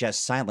 You're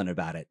just silent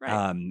about it,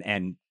 right.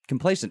 And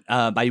complacent.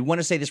 I want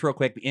to say this real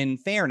quick. In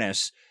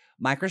fairness,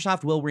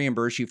 Microsoft will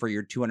reimburse you for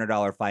your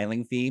 $200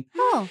 filing fee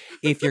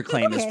if your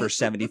claim is for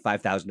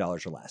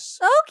 $75,000 or less.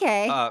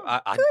 Okay.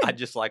 I'd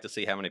just like to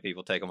see how many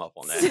people take them up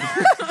on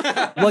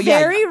that. Well,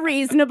 very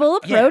reasonable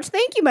approach.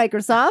 Thank you,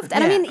 Microsoft.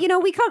 And I mean,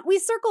 we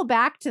circle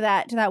back to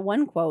that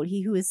one quote: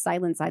 "He who is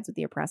silent sides with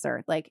the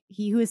oppressor." Like,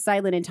 he who is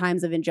silent in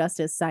times of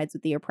injustice sides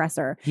with the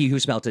oppressor. He who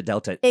smelt it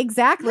dealt it.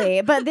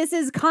 Exactly. But this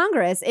is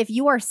Congress. If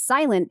you are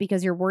silent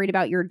because you're worried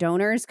about your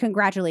donors,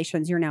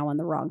 congratulations, you're now on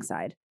the wrong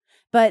side.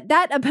 But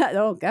that's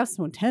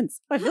so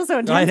intense. I feel so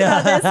intense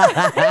about this.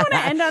 I don't want to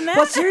end on that.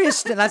 Well,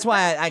 serious. That's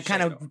why I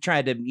kind of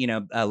tried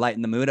to,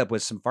 lighten the mood up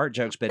with some fart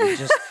jokes, but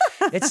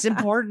it's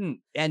important.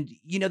 And,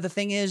 the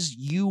thing is,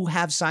 you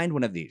have signed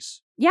one of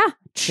these. Yeah.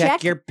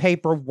 Check your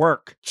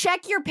paperwork.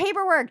 Check your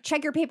paperwork.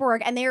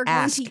 And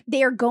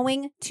they are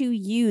going to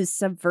use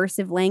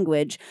subversive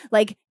language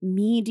like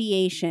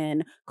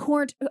mediation,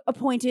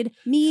 court-appointed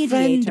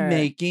mediator.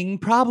 Friend-making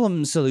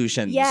problem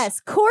solutions. Yes.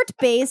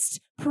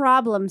 Court-based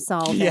problem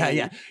solving.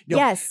 Yeah. No,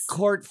 yes.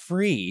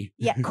 Court-free.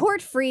 Yeah.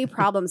 Court-free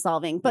problem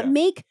solving. But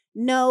make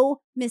no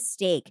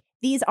mistake.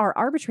 These are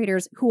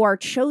arbitrators who are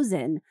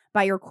chosen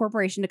by your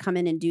corporation to come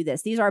in and do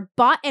this. These are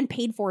bought and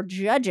paid for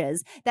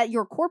judges that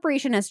your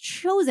corporation has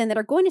chosen that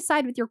are going to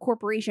side with your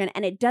corporation.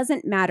 And it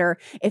doesn't matter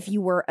if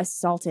you were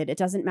assaulted. It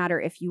doesn't matter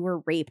if you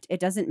were raped.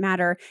 It doesn't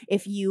matter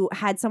if you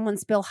had someone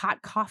spill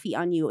hot coffee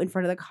on you in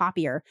front of the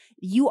copier.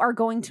 You are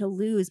going to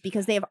lose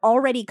because they have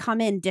already come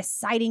in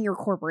deciding your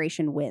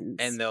corporation wins.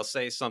 And they'll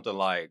say something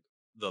like,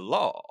 the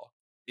law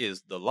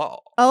is the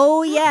law.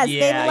 Oh yes,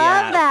 they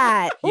love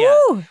that. Yeah.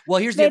 Ooh, well,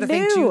 here's the other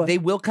thing too. They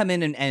will come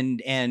in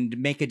and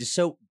make it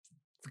so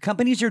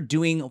companies are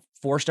doing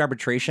forced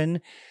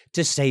arbitration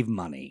to save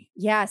money.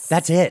 Yes.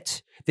 That's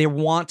it. They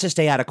want to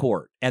stay out of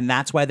court, and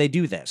that's why they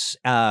do this.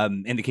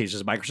 In the case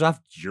of Microsoft,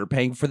 you're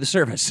paying for the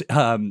service,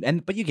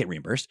 but you get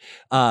reimbursed.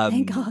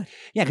 Thank God.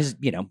 Yeah, because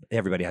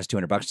everybody has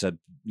 $200 to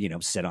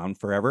sit on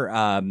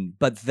forever.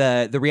 But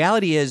the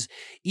reality is,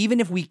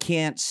 even if we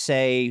can't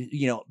say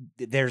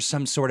there's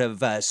some sort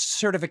of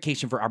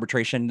certification for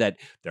arbitration that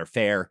they're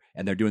fair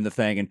and they're doing the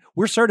thing and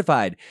we're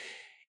certified,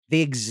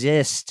 they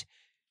exist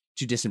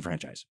to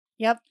disenfranchise.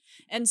 Yep.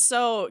 And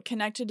so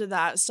connected to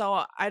that,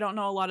 so I don't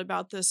know a lot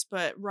about this,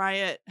 but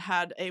Riot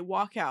had a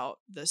walkout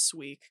this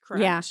week,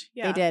 correct?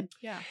 Yeah, they did.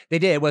 Yeah, they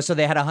did. Well, so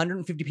they had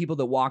 150 people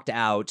that walked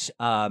out.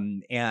 At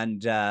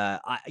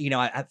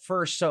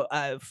first, so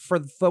for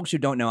folks who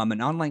don't know, I'm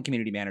an online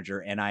community manager,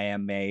 and I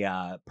am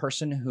a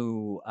person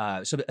who.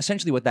 So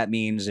essentially, what that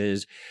means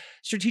is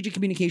strategic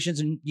communications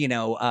and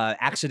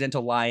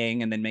accidental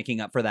lying, and then making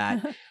up for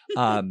that.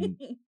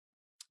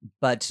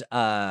 But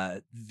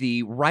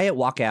the Riot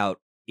walkout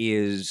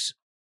is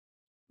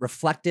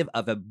reflective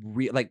of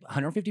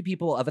 150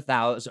 people of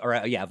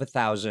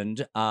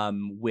 1,000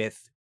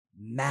 with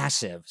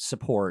massive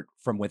support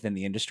from within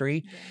the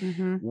industry.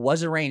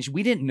 Was arranged.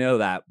 We didn't know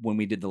that when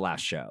we did the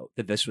last show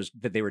that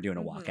they were doing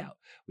a walkout.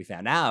 We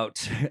found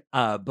out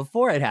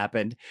before it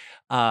happened.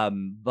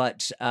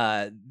 But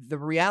the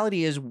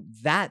reality is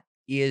that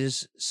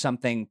is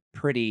something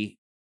pretty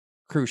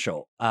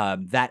crucial.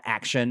 That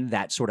action,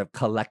 that sort of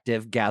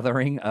collective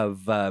gathering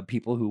of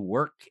people who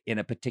work in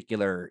a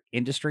particular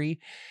industry.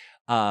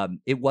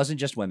 It wasn't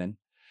just women.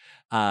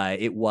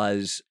 It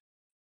was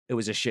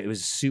a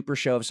super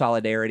show of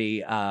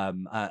solidarity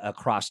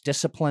across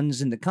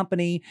disciplines in the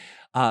company.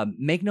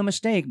 Make no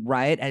mistake,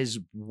 Riot is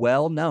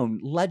well known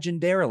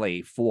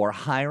legendarily for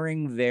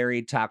hiring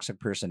very toxic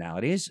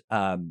personalities.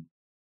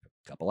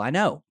 Couple I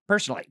know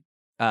personally.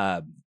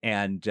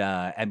 And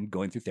I'm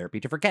going through therapy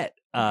to forget.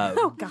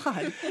 Oh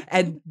God!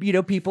 And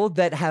people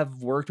that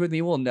have worked with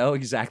me will know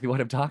exactly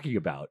what I'm talking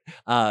about.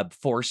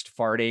 Forced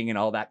farting and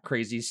all that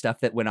crazy stuff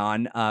that went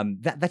on.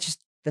 That's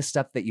just the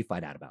stuff that you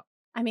find out about.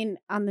 I mean,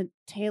 on the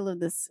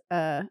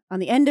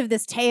end of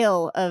this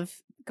tale of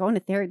going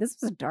to therapy, this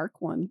was a dark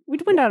one. We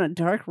went down a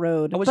dark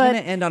road. I was going to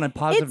end on a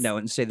positive note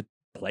and say the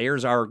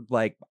players are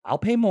like, I'll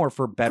pay more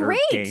for better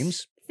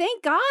games.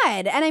 Thank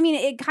God. And I mean,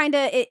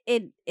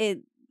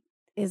 it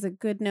is a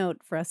good note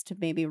for us to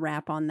maybe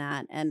wrap on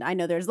that. And I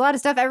know there's a lot of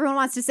stuff everyone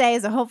wants to say,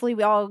 so hopefully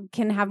we all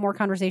can have more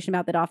conversation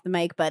about that off the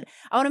mic. But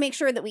I want to make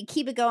sure that we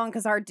keep it going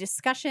because our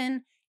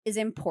discussion is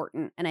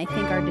important. And I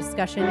think our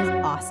discussion is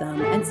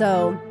awesome. And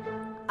so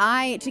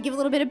to give a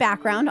little bit of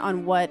background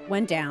on what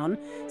went down.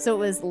 So it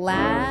was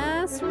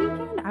last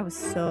weekend. I was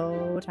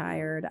so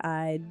tired.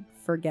 I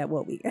forget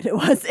what weekend it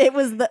was. It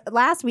was the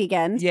last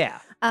weekend. Yeah.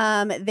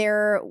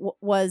 There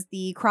was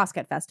the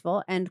Crosscut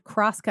Festival, and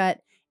Crosscut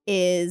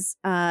is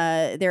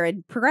they're a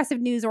progressive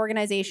news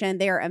organization.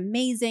 They're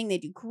amazing. They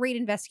do great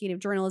investigative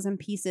journalism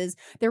pieces.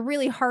 They're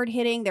really hard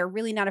hitting. They're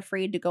really not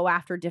afraid to go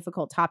after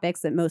difficult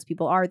topics that most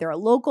people are. They're a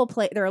local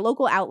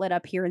outlet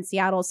up here in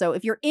Seattle. So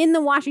if you're in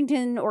the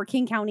Washington or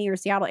King County or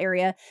Seattle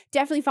area,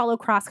 definitely follow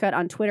Crosscut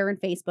on Twitter and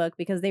Facebook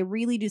because they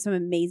really do some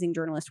amazing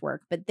journalist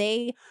work. But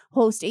they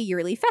host a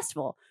yearly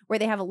festival where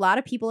they have a lot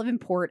of people of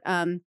import.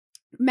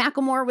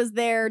 Macklemore was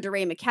there,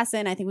 DeRay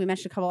McKesson. I think we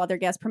mentioned a couple other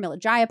guests. Pramila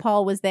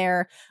Jayapal was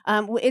there.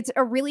 It's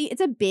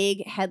a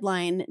big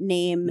headline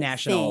name.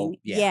 National. Thing.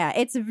 Yeah,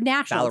 it's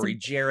national. Valerie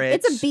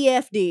Jarrett. It's a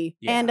BFD.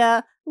 Yeah. And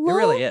it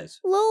really is.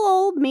 Little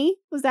old me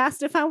was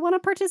asked if I want to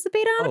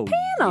participate on a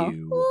panel.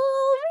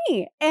 Little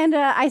me. And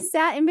I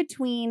sat in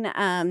between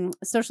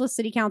Socialist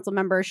City Council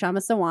member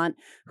Shama Sawant,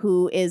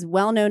 who is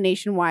well known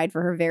nationwide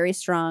for her very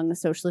strong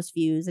socialist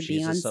views and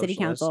being on city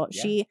council.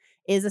 Yeah. She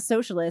is a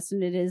socialist,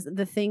 and it is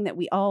the thing that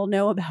we all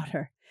know about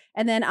her.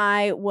 And then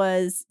I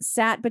was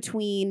sat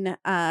between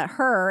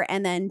her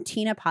and then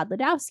Tina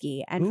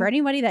Podlodowski. And for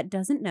anybody that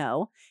doesn't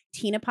know,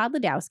 Tina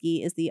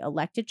Podlodowski is the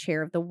elected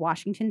chair of the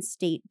Washington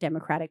State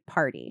Democratic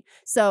Party.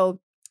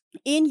 So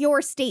in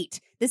your state,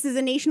 this is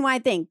a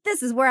nationwide thing.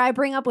 This is where I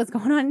bring up what's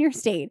going on in your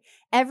state.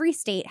 Every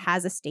state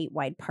has a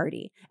statewide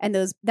party, and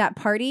that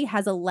party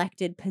has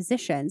elected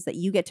positions that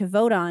you get to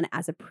vote on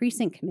as a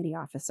precinct committee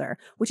officer,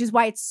 which is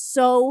why it's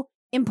so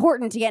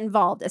important to get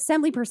involved.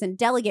 Assembly person,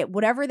 delegate,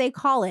 whatever they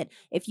call it.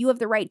 If you have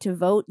the right to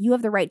vote, you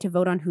have the right to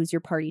vote on who's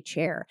your party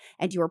chair.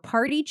 And your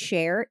party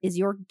chair is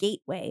your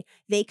gateway.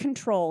 They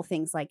control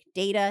things like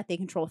data. They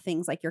control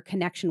things like your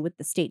connection with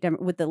the state,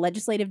 with the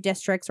legislative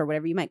districts or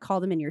whatever you might call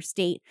them in your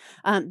state.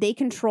 They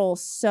control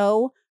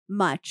so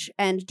much.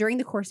 And during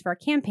the course of our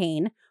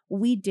campaign,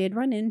 we did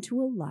run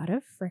into a lot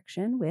of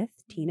friction with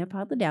Tina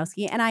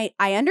Podladowski. And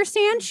I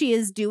understand she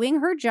is doing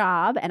her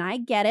job, and I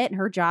get it.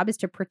 Her job is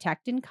to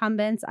protect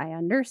incumbents. I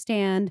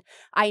understand.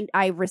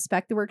 I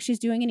respect the work she's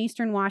doing in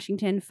Eastern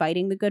Washington,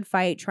 fighting the good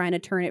fight, trying to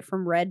turn it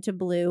from red to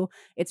blue.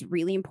 It's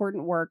really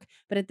important work.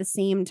 But at the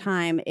same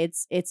time,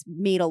 it's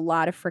made a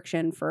lot of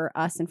friction for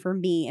us and for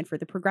me and for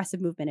the progressive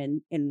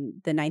movement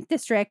in the 9th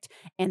District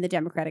and the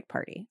Democratic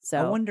Party. So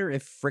I wonder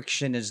if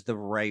friction is the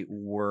right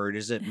word.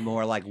 Is it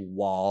more like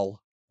wall?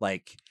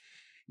 Like,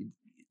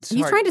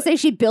 you trying to say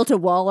she built a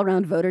wall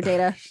around voter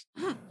data?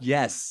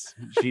 Yes,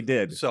 she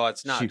did. So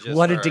it's not she just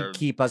wanted her. to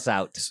keep us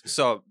out.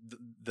 So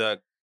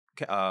the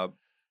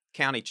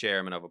county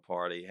chairman of a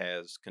party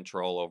has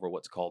control over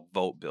what's called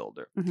Vote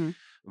Builder. Mm-hmm.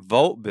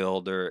 Vote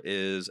Builder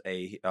is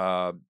a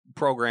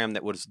program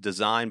that was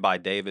designed by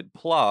David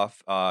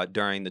Plouffe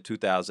during the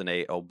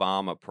 2008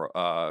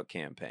 Obama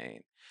campaign.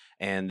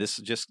 And this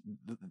is just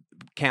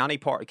county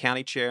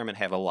chairmen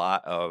have a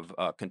lot of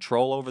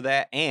control over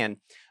that, and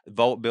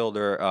Vote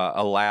Builder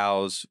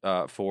allows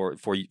for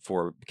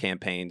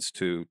campaigns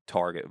to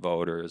target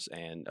voters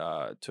and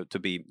to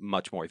be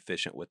much more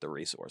efficient with the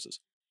resources.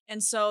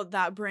 And so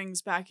that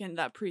brings back in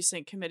that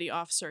precinct committee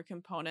officer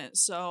component.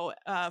 So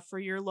for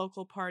your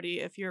local party,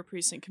 if you're a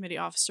precinct committee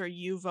officer,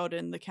 you vote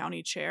in the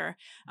county chair.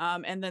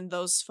 And then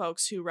those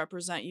folks who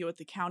represent you at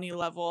the county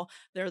level,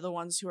 they're the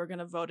ones who are going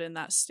to vote in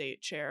that state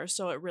chair.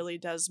 So it really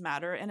does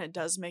matter. And it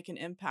does make an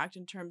impact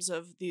in terms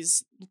of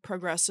these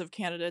progressive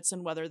candidates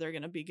and whether they're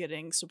going to be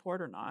getting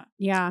support or not.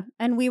 Yeah.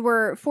 And we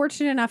were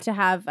fortunate enough to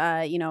have,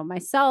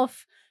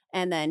 myself,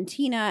 and then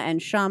Tina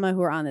and Shama,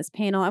 who are on this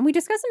panel. And we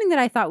discussed something that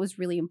I thought was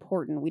really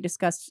important. We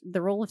discussed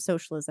the role of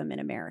socialism in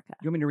America.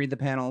 You want me to read the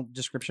panel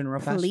description real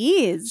fast?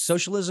 Please.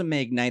 Socialism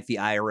may ignite the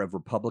ire of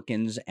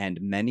Republicans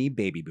and many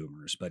baby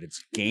boomers, but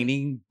it's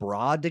gaining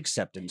broad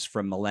acceptance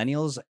from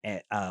millennials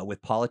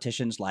with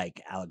politicians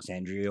like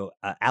Alexandria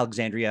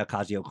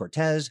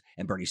Ocasio-Cortez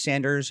and Bernie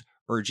Sanders,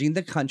 urging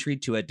the country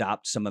to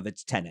adopt some of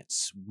its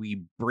tenets.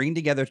 We bring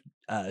together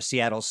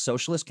Seattle's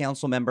socialist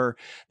council member,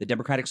 the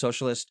Democratic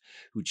Socialist,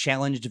 who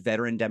challenged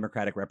veteran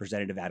Democratic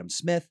Representative Adam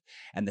Smith,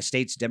 and the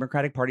state's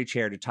Democratic Party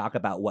chair to talk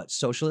about what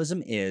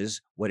socialism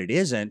is, what it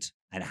isn't,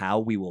 and how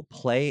we will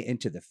play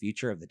into the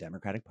future of the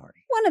Democratic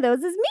Party. One of those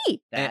is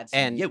me.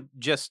 And you.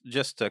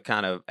 Just to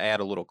kind of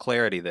add a little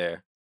clarity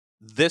there,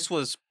 this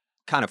was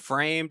kind of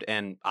framed,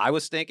 and I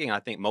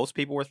think most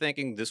people were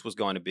thinking this was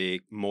going to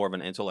be more of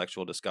an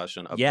intellectual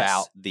discussion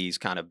about these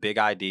kind of big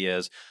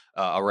ideas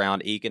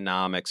around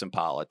economics and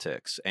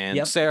politics.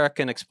 And Sarah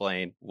can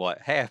explain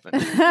what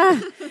happened.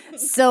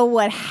 So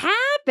what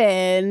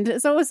happened,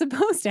 so what was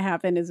supposed to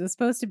happen is it was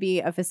supposed to be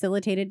a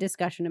facilitated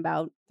discussion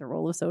about the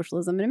role of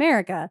socialism in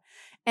America.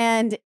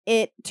 And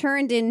it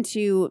turned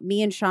into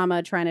me and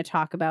Shama trying to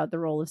talk about the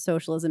role of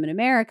socialism in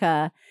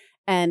America.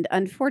 And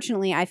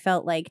unfortunately, I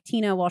felt like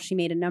Tina, while she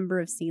made a number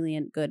of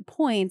salient good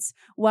points,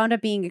 wound up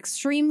being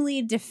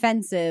extremely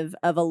defensive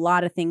of a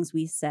lot of things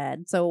we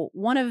said. So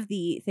one of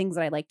the things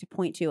that I like to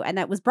point to, and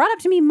that was brought up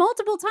to me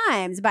multiple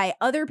times by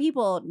other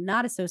people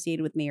not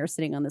associated with me or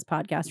sitting on this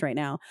podcast right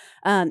now,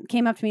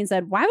 came up to me and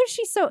said, why was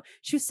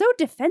she was so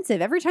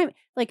defensive every time?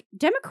 Like,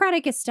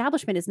 Democratic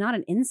establishment is not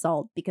an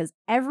insult, because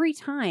every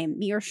time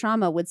me or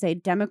Shama would say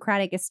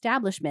Democratic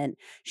establishment,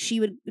 she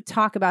would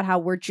talk about how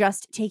we're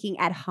just taking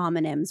ad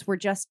hominems. We're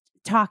just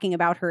talking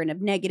about her in a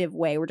negative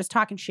way. We're just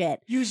talking shit.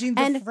 Using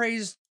the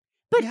phrase.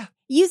 But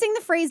using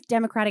the phrase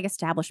Democratic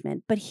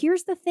establishment. But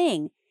here's the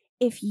thing.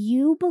 If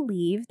you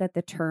believe that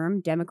the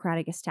term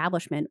Democratic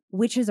establishment,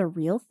 which is a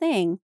real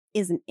thing,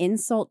 is an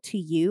insult to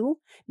you,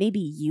 maybe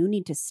you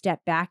need to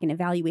step back and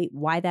evaluate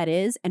why that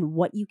is and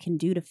what you can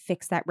do to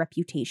fix that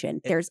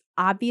reputation. There's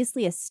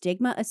obviously a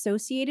stigma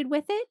associated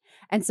with it.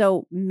 And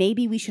so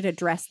maybe we should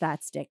address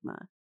that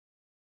stigma.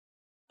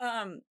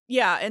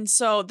 And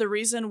so the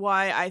reason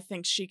why I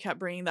think she kept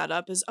bringing that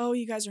up is, oh,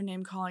 you guys are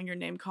name calling, you're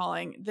name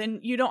calling. Then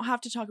you don't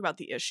have to talk about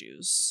the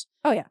issues.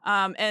 Oh, yeah.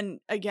 And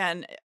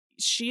again,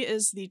 she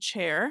is the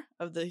chair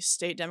of the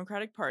state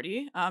Democratic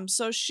Party.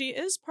 So she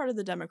is part of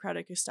the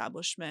Democratic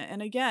establishment.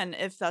 And again,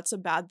 if that's a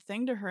bad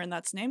thing to her and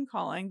that's name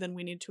calling, then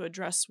we need to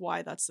address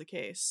why that's the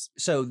case.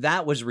 So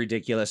that was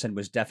ridiculous and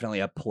was definitely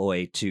a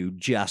ploy to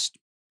just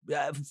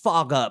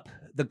fog up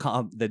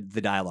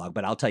the dialogue.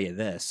 But I'll tell you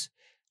this.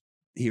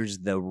 Here's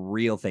the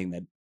real thing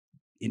that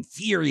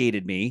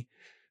infuriated me.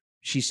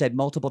 She said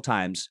multiple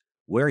times,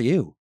 "Where are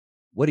you?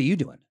 What are you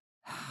doing?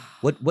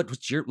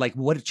 What's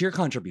your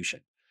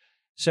contribution?"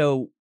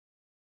 So,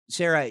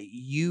 Sarah,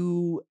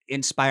 you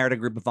inspired a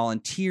group of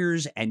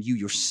volunteers, and you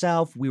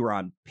yourself, we were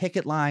on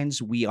picket lines.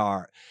 We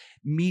are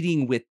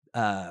meeting with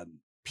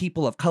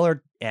people of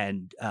color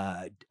and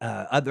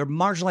other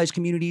marginalized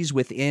communities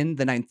within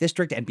the 9th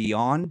District and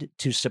beyond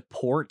to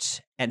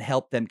support and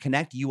help them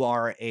connect. You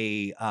are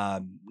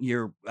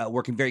you're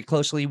working very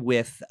closely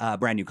with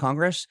Brand New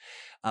Congress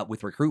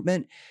with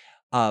recruitment.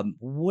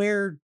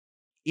 Where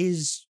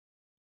is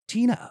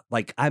Tina?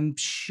 Like, I'm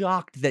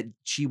shocked that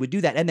she would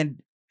do that. And then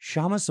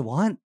Shama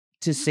Sawant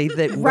to say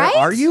that, Right? where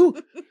are you?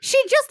 She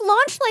just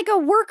launched like a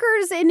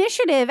workers'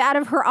 initiative out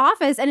of her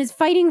office and is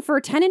fighting for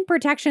tenant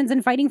protections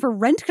and fighting for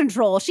rent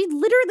control. She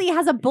literally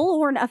has a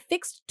bullhorn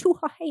affixed to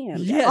her hand.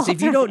 Yes,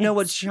 if you don't know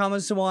what Kshama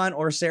Sawant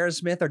or Sarah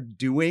Smith are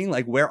doing,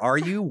 like, where are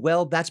you?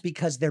 Well, that's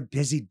because they're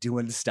busy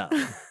doing stuff.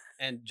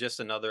 And just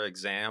another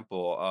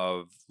example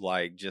of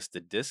like just the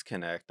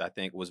disconnect, I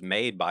think, was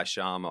made by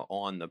Kshama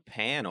on the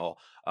panel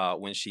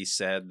when she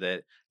said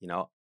that,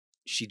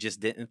 she just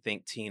didn't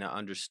think Tina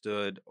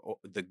understood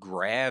the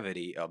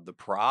gravity of the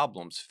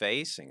problems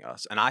facing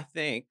us. And I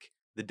think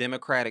the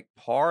Democratic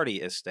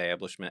Party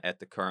establishment at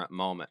the current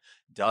moment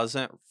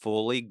doesn't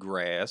fully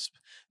grasp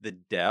the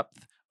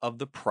depth of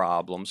the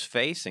problems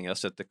facing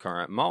us at the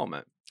current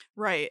moment.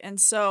 Right. And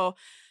so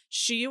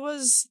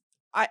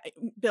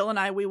Bill and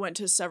I, we went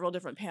to several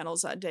different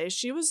panels that day.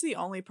 She was the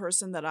only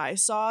person that I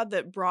saw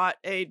that brought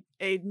a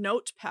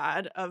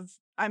notepad of,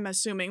 I'm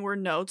assuming were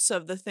notes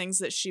of the things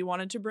that she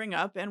wanted to bring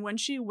up. And when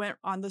she went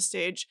on the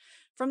stage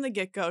from the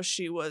get-go,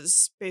 she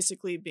was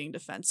basically being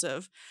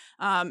defensive.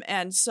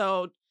 And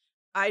so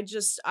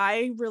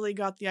I really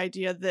got the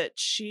idea that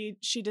she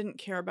didn't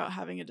care about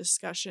having a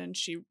discussion.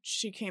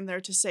 She came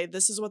there to say,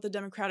 this is what the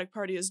Democratic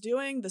Party is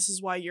doing. This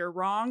is why you're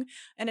wrong.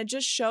 And it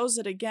just shows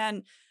that,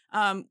 again,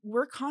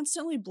 we're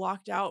constantly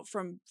blocked out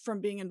from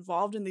being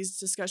involved in these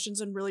discussions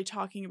and really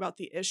talking about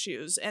the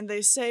issues. And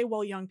they say,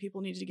 well, young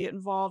people need to get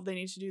involved. They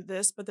need to do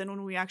this. But then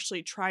when we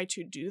actually try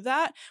to do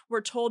that,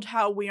 we're told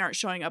how we aren't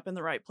showing up in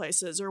the right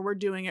places, or we're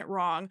doing it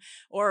wrong,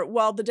 or,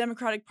 well, the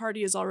Democratic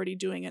Party is already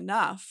doing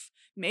enough.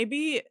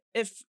 Maybe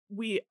if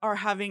we are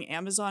having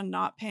Amazon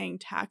not paying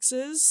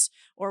taxes,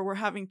 or we're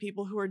having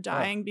people who are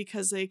dying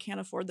because they can't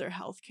afford their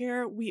health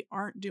care, we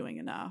aren't doing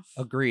enough.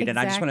 Agreed. Exactly. And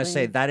I just want to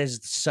say that is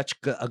such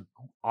an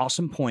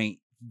awesome point.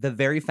 The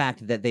very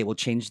fact that they will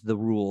change the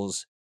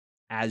rules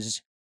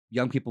as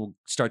young people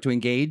start to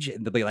engage,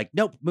 and they'll be like,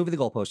 nope, moving the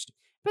goalpost.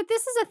 But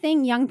this is a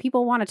thing young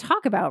people want to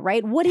talk about,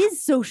 right? What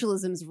is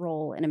socialism's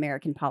role in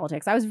American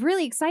politics? I was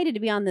really excited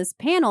to be on this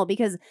panel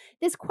because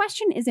this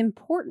question is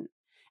important.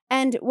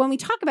 And when we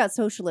talk about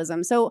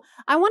socialism, so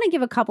I want to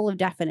give a couple of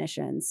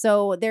definitions.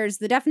 So there's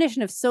the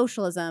definition of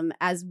socialism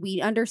as we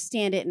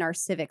understand it in our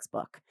civics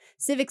book.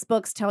 Civics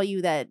books tell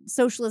you that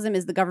socialism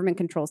is the government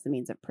controls the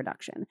means of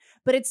production.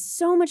 But it's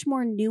so much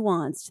more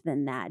nuanced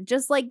than that.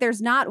 Just like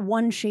there's not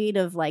one shade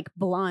of like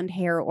blonde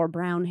hair or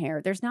brown hair.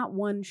 There's not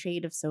one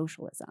shade of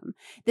socialism.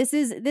 This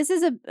is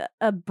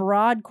a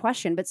broad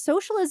question. But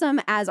socialism,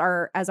 as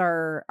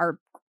our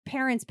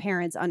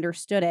parents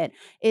understood it,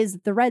 is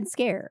the Red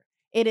Scare.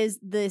 It is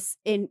this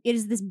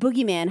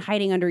boogeyman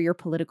hiding under your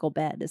political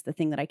bed is the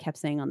thing that I kept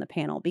saying on the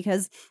panel,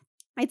 because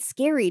it's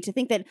scary to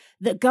think that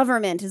the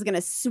government is going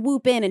to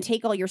swoop in and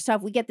take all your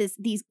stuff. We get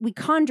we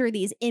conjure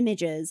these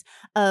images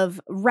of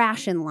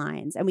ration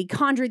lines, and we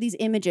conjure these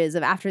images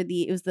of after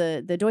it was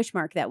the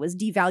Deutschmark that was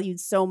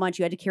devalued so much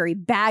you had to carry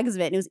bags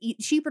of it, and it was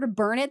cheaper to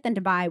burn it than to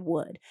buy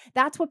wood.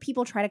 That's what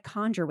people try to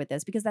conjure with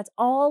this, because that's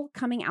all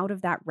coming out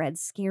of that Red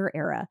Scare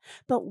era.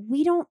 But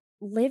we don't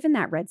live in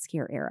that Red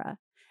Scare era.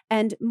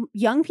 And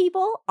young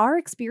people, our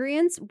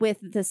experience with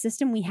the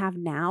system we have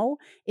now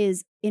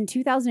is in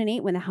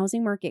 2008 when the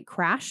housing market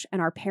crashed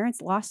and our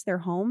parents lost their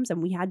homes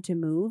and we had to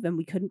move and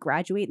we couldn't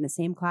graduate in the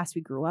same class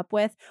we grew up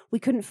with. We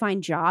couldn't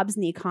find jobs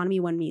in the economy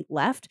when we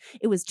left.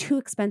 It was too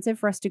expensive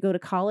for us to go to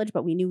college,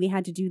 but we knew we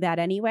had to do that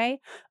anyway.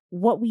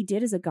 What we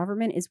did as a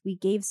government is we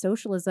gave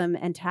socialism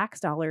and tax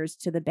dollars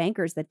to the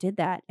bankers that did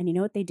that. And you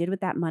know what they did with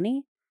that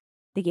money?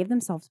 They gave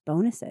themselves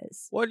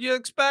bonuses. What do you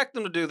expect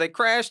them to do? They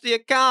crashed the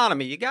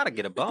economy. You got to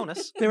get a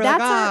bonus. They were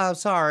like,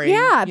 sorry.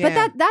 Yeah,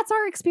 but that's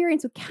our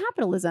experience with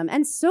capitalism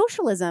and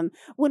socialism.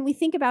 When we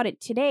think about it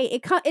today,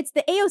 it's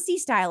the AOC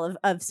style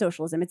of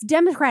socialism. It's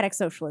democratic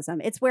socialism.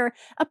 It's where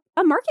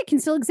a market can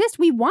still exist.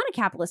 We want a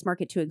capitalist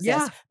market to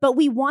exist, but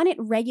we want it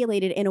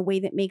regulated in a way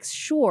that makes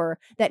sure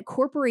that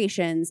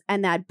corporations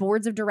and that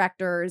boards of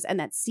directors and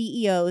that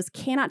CEOs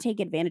cannot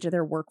take advantage of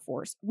their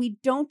workforce. We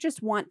don't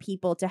just want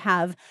people to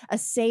have a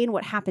say in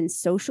what happens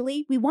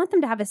socially. We want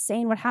them to have a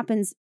say in what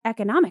happens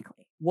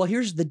economically. Well,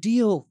 here's the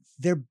deal.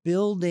 They're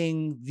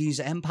building these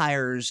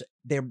empires.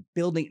 They're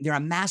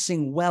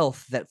amassing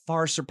wealth that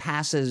far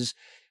surpasses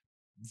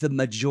the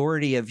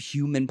majority of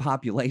human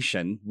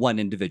population, one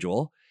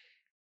individual.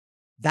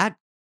 That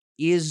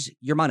is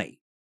your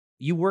money.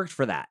 You worked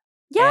for that.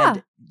 Yeah.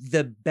 And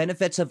the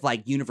benefits of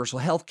like universal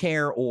health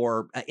care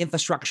or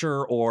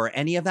infrastructure or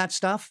any of that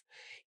stuff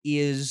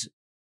is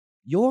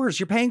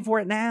yours. You're paying for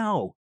it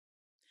now.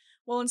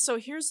 Well, and so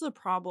here's the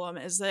problem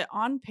is that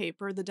on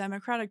paper, the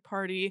Democratic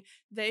Party,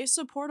 they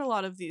support a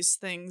lot of these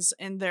things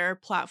in their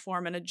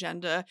platform and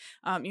agenda,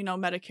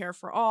 Medicare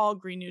for all,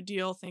 Green New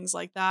Deal, things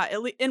like that.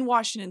 In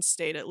Washington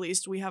State, at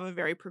least, we have a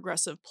very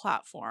progressive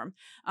platform.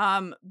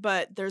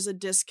 But there's a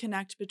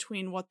disconnect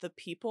between what the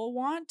people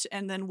want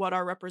and then what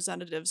our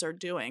representatives are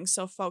doing.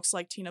 So folks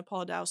like Tina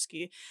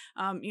Polodowski,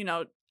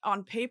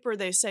 on paper,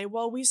 they say,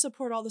 well, we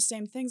support all the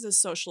same things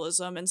as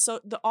socialism. And so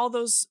all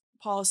those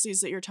policies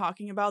that you're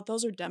talking about,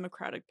 those are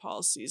democratic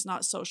policies,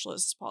 not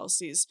socialist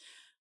policies.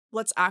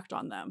 Let's act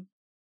on them.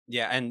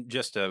 Yeah, and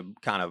just to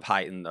kind of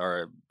heighten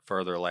or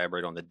further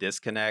elaborate on the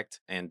disconnect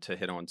and to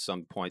hit on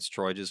some points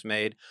Troy just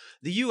made,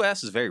 the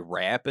U.S. is very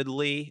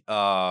rapidly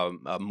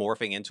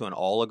morphing into an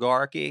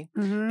oligarchy.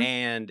 Mm-hmm.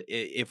 And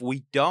if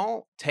we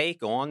don't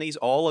take on these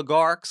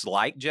oligarchs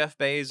like Jeff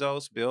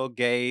Bezos, Bill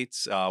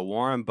Gates,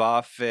 Warren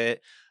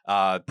Buffett,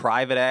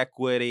 private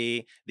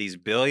equity, these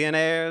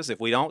billionaires, if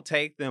we don't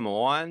take them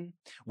on,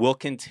 we'll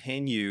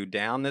continue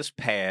down this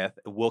path.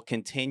 We'll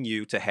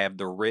continue to have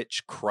the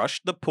rich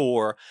crush the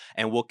poor,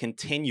 and we'll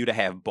continue to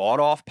have bought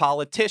off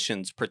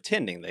politicians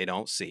pretending they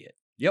don't see it.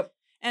 Yep.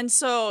 And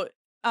so,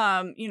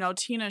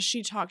 Tina,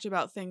 she talked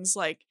about things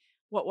like,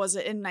 what was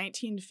it, in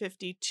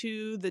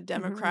 1952, the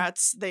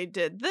Democrats, they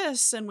did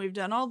this, and we've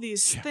done all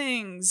these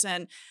things.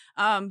 And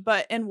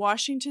but in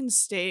Washington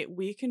state,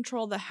 we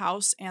control the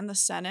House and the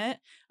Senate.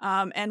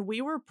 And we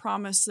were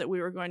promised that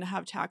we were going to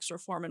have tax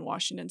reform in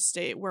Washington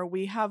state, where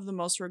we have the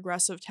most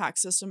regressive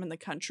tax system in the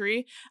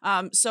country.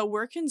 So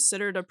we're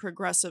considered a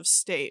progressive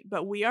state,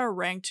 but we are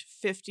ranked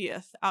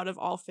 50th out of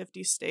all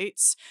 50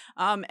 states.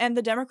 And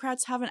the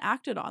Democrats haven't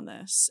acted on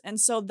this. And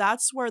so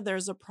that's where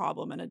there's a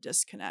problem and a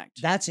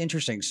disconnect. That's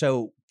interesting.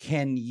 So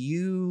can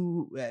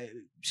you,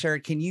 Sarah,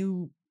 can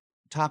you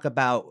talk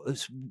about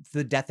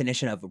the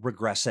definition of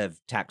regressive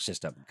tax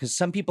system? Because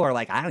some people are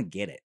like, I don't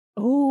get it.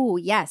 Oh,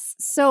 yes.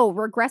 So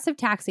regressive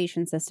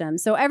taxation system.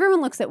 So everyone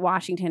looks at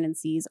Washington and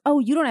sees, oh,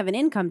 you don't have an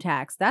income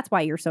tax. That's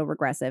why you're so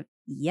regressive.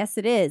 Yes,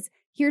 it is.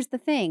 Here's the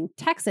thing.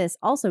 Texas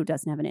also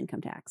doesn't have an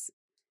income tax.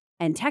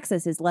 And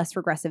Texas is less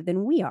regressive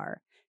than we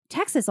are.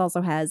 Texas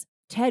also has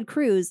Ted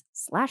Cruz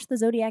 / the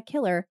Zodiac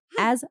Killer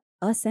as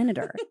a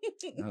senator.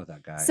 Oh,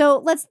 that guy.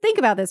 So let's think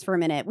about this for a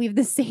minute. We have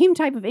the same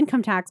type of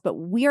income tax, but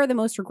we are the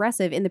most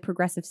regressive in the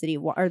progressive state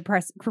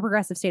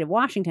of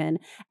Washington,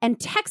 and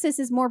Texas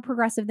is more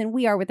progressive than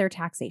we are with their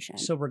taxation.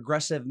 So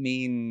regressive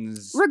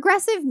means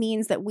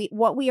that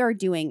what we are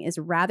doing is,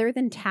 rather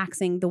than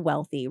taxing the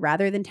wealthy,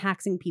 rather than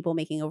taxing people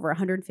making over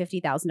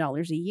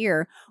 $150,000 a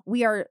year,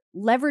 we are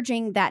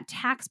leveraging that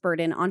tax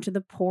burden onto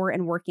the poor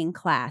and working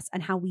class.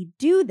 And how we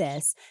do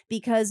this,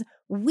 because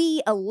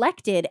we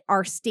elected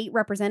our state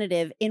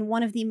representative in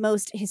one of the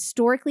most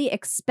historically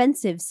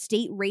expensive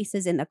state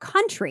races in the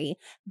country,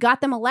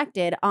 got them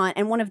elected on,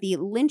 and one of the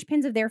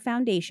linchpins of their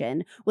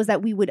foundation was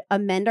that we would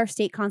amend our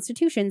state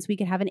constitution so we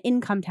could have an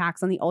income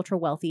tax on the ultra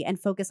wealthy and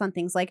focus on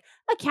things like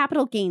a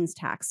capital gains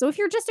tax. So if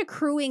you're just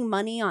accruing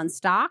money on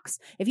stocks,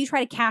 if you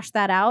try to cash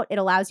that out, it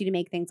allows you to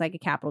make things like a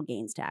capital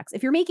gains tax.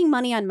 If you're making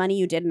money on money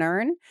you didn't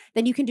earn,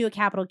 then you can do a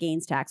capital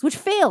gains tax, which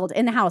failed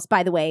in the House,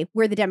 by the way,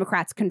 where the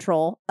Democrats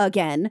control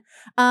again.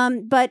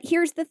 But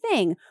here's the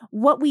thing.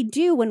 What we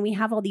do when we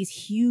have all these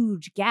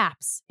huge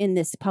gaps in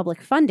this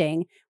public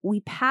funding, we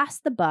pass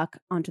the buck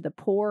onto the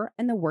poor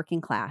and the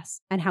working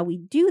class. And how we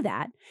do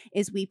that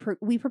is we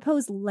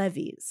propose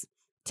levies.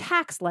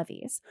 Tax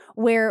levies,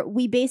 where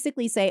we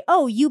basically say,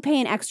 oh, you pay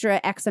an extra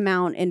X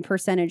amount in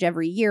percentage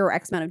every year, or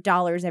X amount of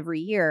dollars every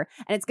year,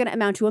 and it's going to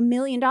amount to $1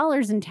 million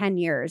in 10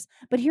 years.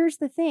 But here's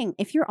the thing.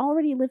 If you're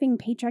already living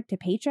paycheck to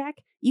paycheck,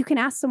 you can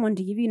ask someone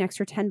to give you an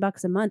extra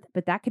 $10 a month,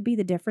 but that could be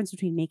the difference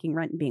between making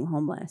rent and being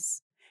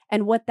homeless.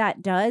 And what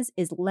that does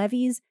is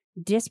levies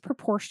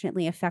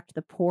disproportionately affect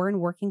the poor and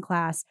working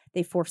class.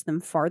 They force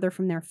them farther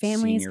from their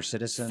families, senior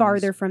citizens,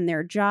 farther from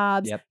their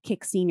jobs,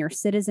 kick senior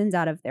citizens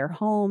out of their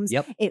homes.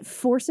 It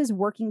forces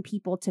working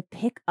people to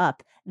pick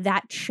up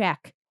that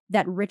check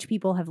that rich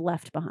people have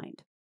left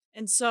behind.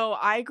 And so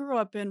I grew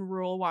up in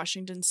rural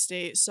Washington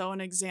state. So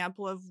an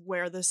example of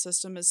where the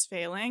system is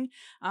failing,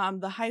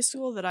 the high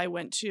school that I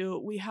went to,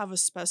 we have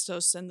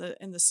asbestos in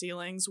the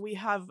ceilings. We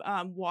have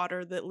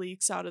water that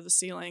leaks out of the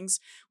ceilings.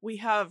 We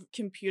have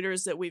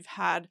computers that we've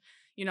had,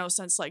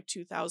 since like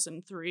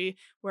 2003,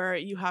 where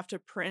you have to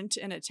print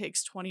and it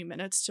takes 20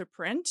 minutes to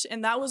print.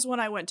 And that was when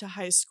I went to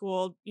high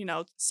school,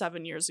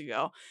 7 years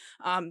ago.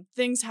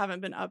 Things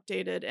haven't been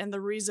updated. And the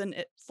reason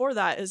for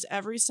that is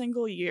every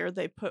single year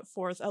they put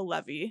forth a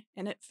levy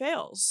and it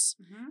fails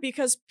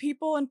because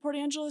people in Port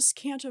Angeles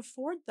can't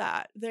afford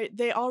that.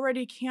 They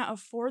already can't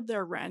afford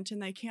their rent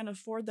and they can't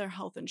afford their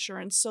health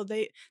insurance. So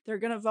they're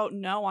going to vote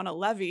no on a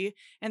levy.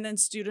 And then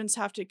students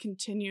have to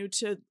continue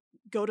to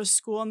go to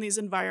school in these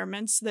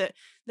environments that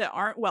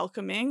aren't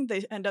welcoming.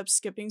 They end up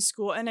skipping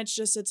school, and it's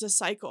a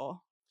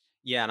cycle.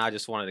 Yeah, and I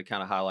just wanted to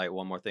kind of highlight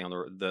one more thing on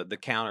the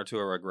counter to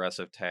a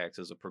regressive tax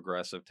is a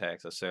progressive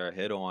tax, as Sarah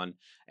hit on,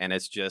 and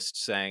it's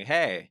just saying,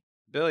 hey,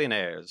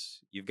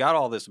 billionaires, you've got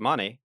all this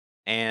money,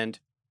 and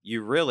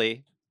you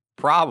really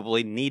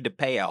probably need to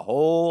pay a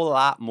whole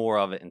lot more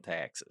of it in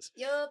taxes.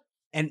 Yup.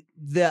 And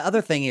the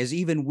other thing is,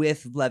 even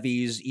with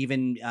levies,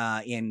 even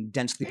in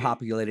densely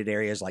populated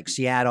areas like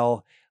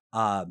Seattle,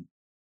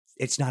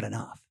 it's not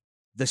enough.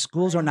 The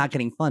schools are not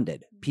getting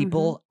funded.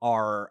 People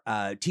are,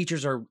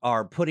 teachers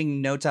are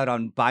putting notes out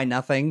on Buy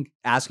Nothing,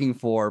 asking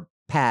for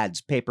pads,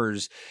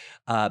 papers,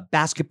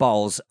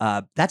 basketballs.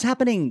 That's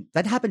happening.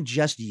 That happened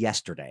just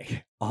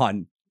yesterday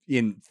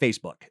in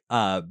Facebook.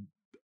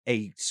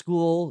 A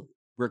school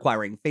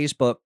requiring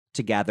Facebook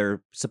to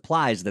gather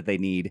supplies that they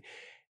need.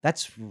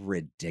 That's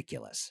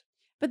ridiculous.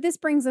 But this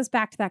brings us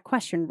back to that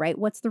question, right?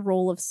 What's the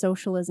role of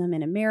socialism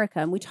in America?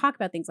 And we talk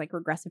about things like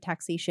regressive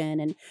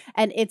taxation,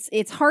 and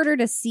it's harder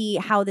to see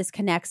how this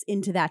connects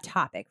into that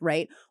topic,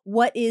 right?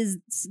 What is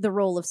the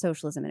role of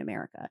socialism in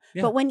America?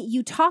 Yeah. But when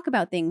you talk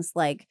about things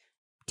like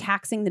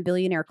taxing the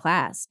billionaire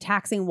class,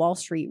 taxing Wall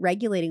Street,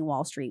 regulating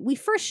Wall Street, we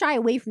first shy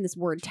away from this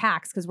word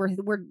tax because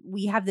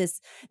we have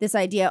this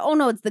idea, oh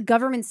no, it's the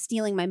government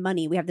stealing my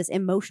money. We have this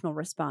emotional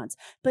response.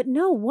 But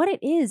no, what it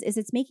is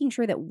it's making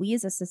sure that we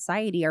as a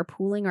society are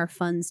pooling our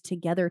funds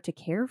together to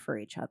care for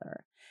each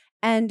other.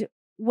 And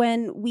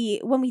when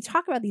we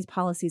talk about these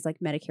policies like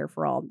Medicare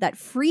for All, that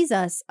frees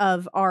us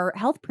of our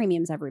health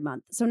premiums every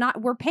month. So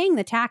we're paying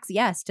the tax,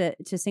 yes, to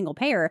single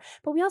payer,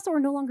 but we also are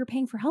no longer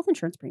paying for health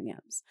insurance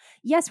premiums.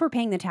 Yes, we're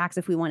paying the tax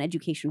if we want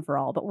education for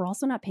all, but we're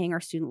also not paying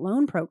our student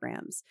loan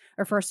programs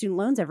or for our student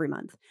loans every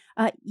month.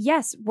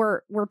 Yes,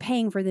 we're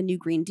paying for the new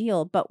Green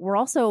Deal, but we're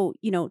also,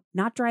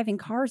 not driving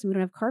cars. We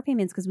don't have car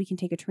payments because we can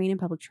take a train and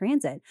public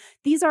transit.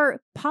 These are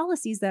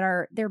policies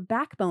that their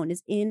backbone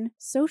is in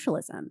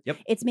socialism. Yep.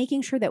 It's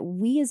making sure that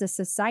we as a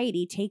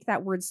society take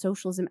that word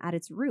socialism at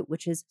its root,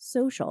 which is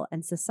social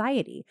and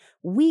society.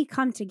 We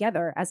come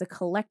together as a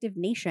collective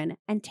nation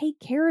and take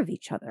care of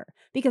each other,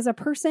 because a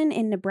person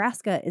in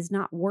Nebraska is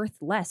not worth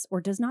less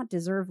or does not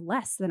deserve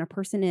less than a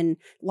person in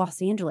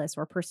Los Angeles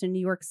or a person in New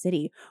York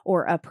City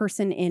or a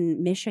person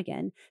in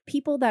Michigan.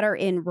 People that are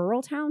in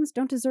rural towns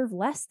don't deserve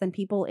less than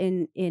people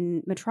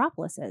in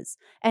metropolises.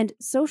 And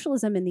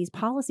socialism and these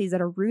policies that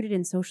are rooted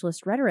in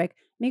socialist rhetoric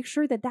make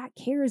sure that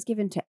care is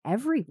given to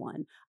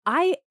everyone.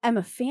 I am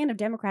a fan of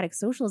democratic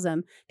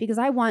socialism because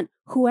I want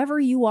whoever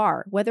you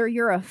are, whether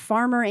you're a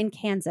farmer in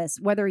Kansas,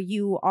 whether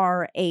you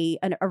are a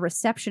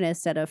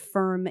receptionist at a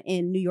firm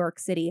in New York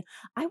City,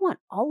 I want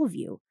all of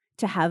you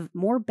to have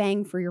more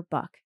bang for your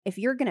buck. If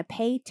you're going to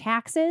pay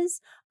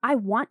taxes, I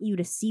want you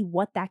to see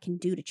what that can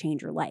do to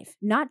change your life.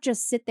 Not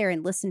just sit there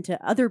and listen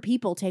to other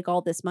people take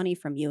all this money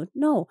from you.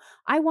 No,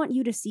 I want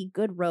you to see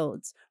good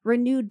roads,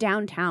 renewed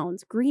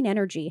downtowns, green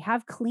energy,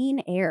 have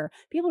clean air,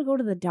 be able to go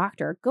to the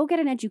doctor, go get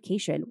an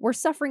education. We're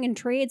suffering in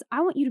trades.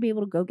 I want you to be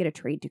able to go get a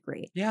trade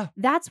degree. Yeah.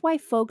 That's why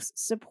folks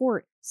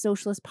support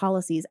socialist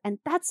policies, and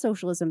that's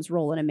socialism's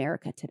role in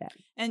America today.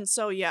 And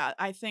so, yeah,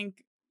 I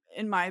think,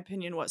 in my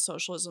opinion, what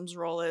socialism's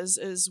role is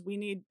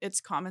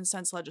it's common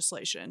sense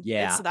legislation.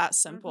 Yeah. It's that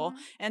simple.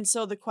 Mm-hmm. And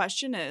so the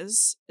question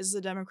is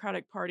the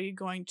Democratic Party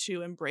going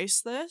to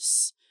embrace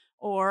this,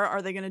 or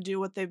are they going to do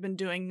what they've been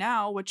doing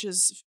now, which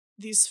is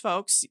these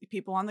folks,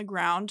 people on the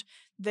ground,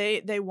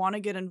 they want to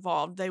get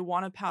involved. They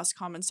want to pass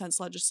common sense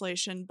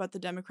legislation, but the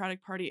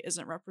Democratic Party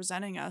isn't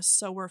representing us.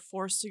 So we're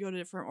forced to go to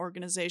different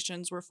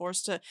organizations. We're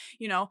forced to,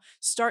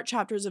 start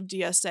chapters of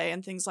DSA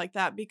and things like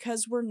that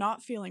because we're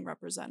not feeling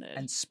represented.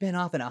 And spin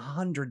off in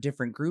 100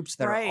 different groups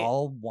that are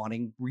all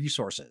wanting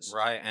resources.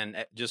 Right.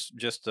 And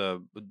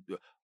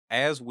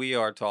as we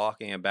are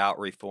talking about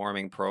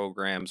reforming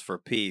programs for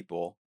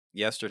people,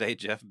 yesterday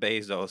Jeff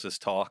Bezos is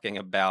talking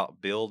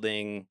about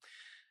building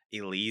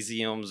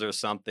Elysiums or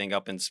something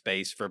up in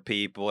space for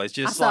people. It's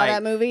just I saw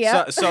that movie.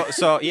 Yeah.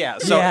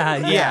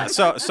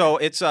 So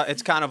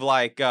it's kind of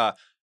like,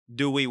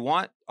 do we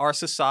want our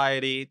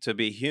society to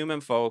be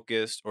human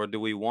focused, or do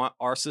we want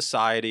our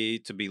society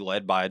to be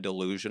led by a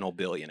delusional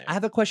billionaire? I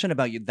have a question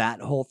about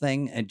that whole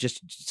thing, and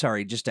just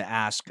to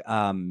ask.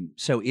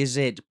 So is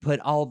it put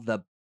all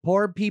the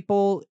poor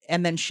people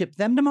and then ship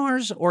them to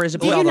Mars, or is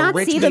it put all the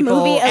rich people? Did you not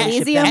see the movie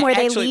Elysium where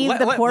they leave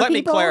the poor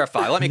people?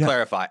 Let me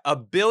clarify. A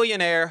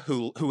billionaire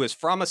who is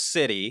from a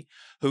city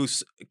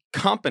whose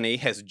company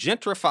has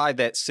gentrified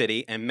that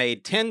city and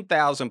made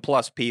 10,000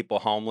 plus people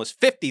homeless,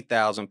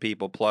 50,000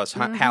 people plus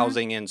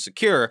housing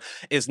insecure,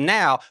 is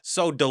now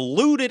so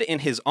deluded in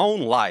his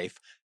own life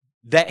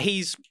that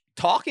he's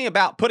talking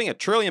about putting 1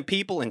 trillion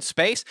people in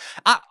space.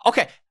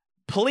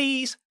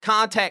 Please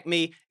contact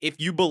me if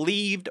you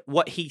believed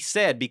what he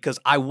said, because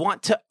I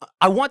want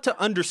to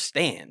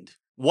understand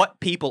what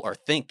people are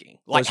thinking.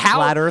 Like, how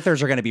flat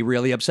earthers are going to be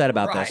really upset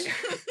about this.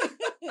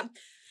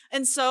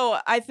 And so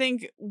I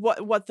think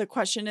what the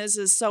question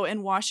is so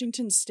in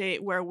Washington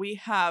State, where we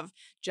have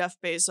Jeff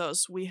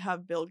Bezos, we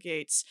have Bill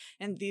Gates,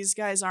 and these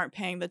guys aren't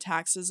paying the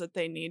taxes that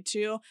they need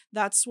to,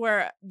 that's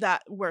where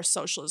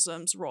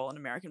socialism's role in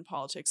American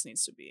politics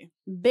needs to be.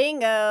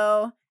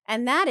 Bingo.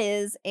 And that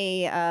is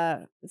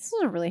this is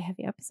a really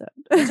heavy episode.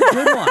 It's a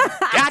good one.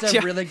 Gotcha. It's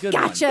a really good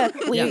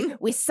one.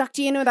 We sucked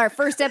you in with our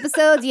first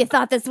episodes. You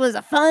thought this was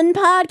a fun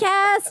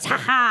podcast?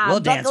 Ha-ha.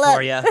 We'll dance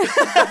for you.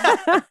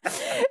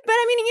 But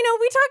I mean,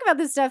 we talk about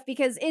this stuff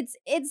because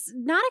it's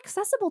not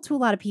accessible to a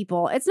lot of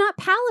people. It's not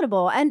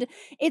palatable, and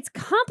it's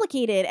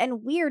complicated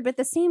and weird, but at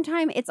the same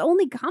time, it's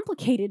only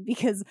complicated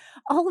because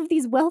all of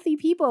these wealthy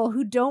people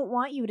who don't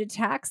want you to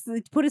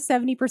put a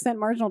 70%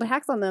 marginal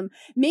tax on them,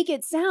 make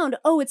it sound,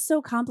 it's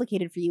so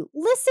complicated for you.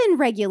 Listen,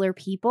 regular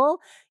people,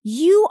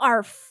 you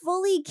are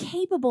fully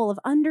capable of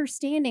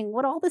understanding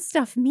what all this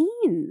stuff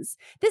means.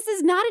 This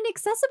is not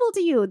inaccessible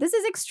to you. This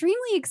is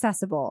extremely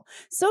accessible.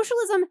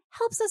 Socialism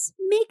helps us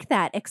make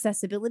that accessible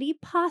accessibility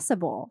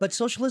possible. But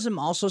socialism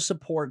also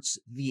supports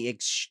the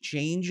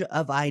exchange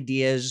of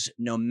ideas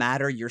no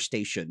matter your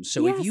station.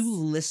 So if you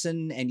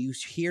listen and you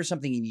hear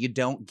something and you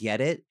don't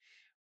get it,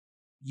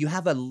 you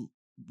have an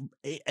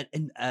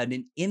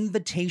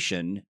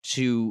invitation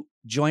to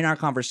join our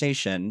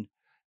conversation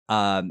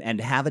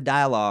and have a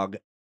dialogue,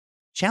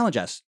 challenge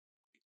us.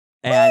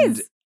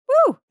 And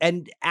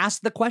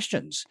ask the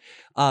questions.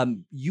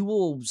 You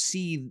will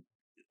see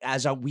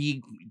as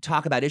we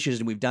talk about issues,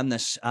 and we've done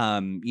this,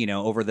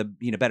 over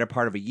the better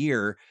part of a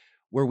year,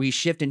 where we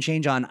shift and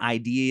change on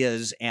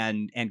ideas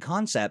and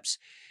concepts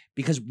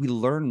because we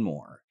learn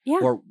more,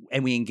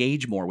 and we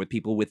engage more with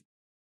people with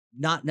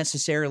not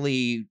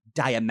necessarily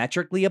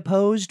diametrically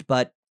opposed,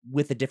 but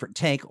with a different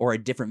take or a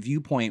different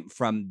viewpoint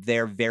from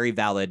their very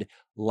valid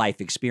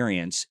life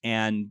experience.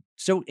 And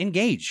so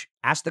engage,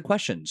 ask the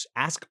questions,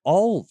 ask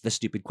all the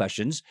stupid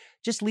questions,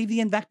 just leave the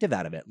invective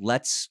out of it.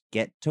 Let's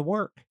get to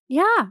work.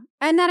 Yeah.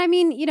 And that, I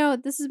mean,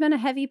 this has been a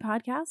heavy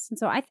podcast. And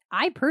so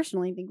I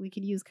personally think we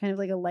could use kind of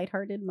like a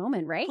lighthearted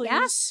moment, right? Please.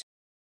 Yes.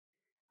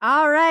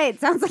 All right.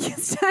 Sounds like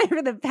it's time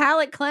for the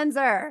palate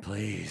cleanser.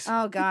 Please.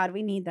 Oh, God.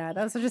 We need that.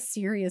 That was such a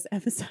serious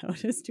episode.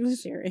 It's too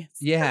serious.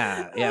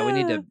 Yeah. We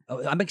need to.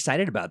 I'm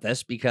excited about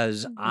this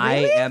because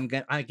Really?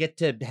 I get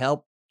to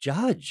help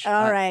judge.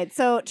 All right.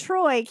 So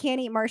Troy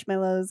can't eat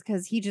marshmallows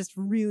because he just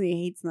really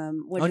hates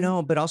them.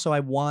 No, but also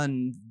I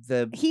won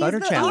the butter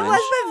challenge. He was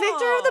the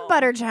victor of the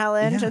butter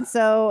challenge. Yeah. And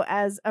so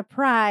as a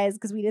prize,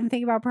 because we didn't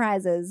think about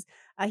prizes,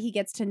 he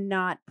gets to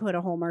not put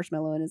a whole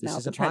marshmallow in his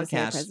mouth and try to say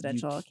a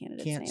presidential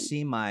candidate's name. Can't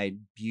see my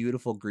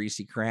beautiful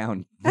greasy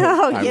crown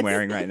Oh, I'm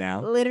wearing right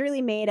now.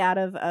 Literally made out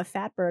of a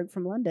Fatberg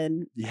from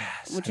London.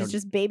 Yes. Which is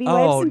just baby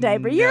wipes and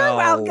diaper. No. You're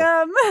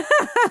welcome.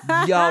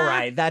 All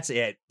right. That's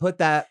it. Put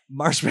that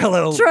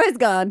marshmallow Troy's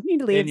gone. Need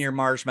to leave. in your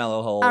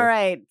marshmallow hole. All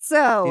right.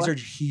 So these are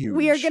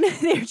huge.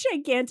 they're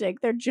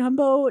gigantic. They're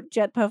jumbo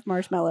Jet Puff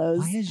marshmallows.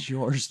 Why does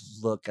yours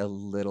look a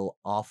little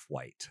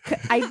off-white?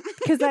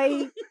 Because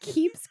I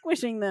keep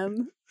squishing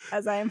them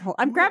as I'm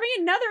grabbing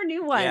another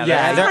new one.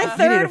 Yeah, This is my you need a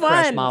third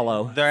fresh one.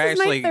 mallow. They're This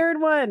is my third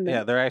one.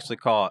 Yeah, they're actually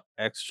called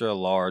extra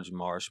large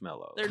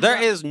marshmallows.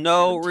 There is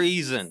no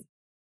reason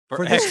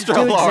for this extra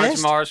to large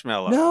exist?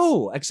 marshmallows.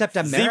 No, except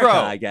America, Zero.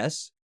 I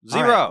guess.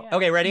 Zero. All right.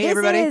 Okay, ready, This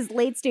everybody? is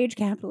late stage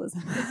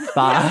capitalism.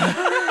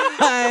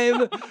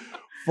 5,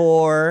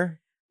 4,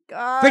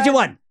 God. 3, 2,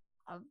 1.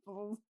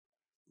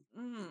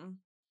 Mm.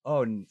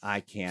 Oh,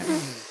 I can't.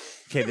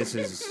 Okay, this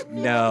is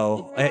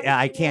no.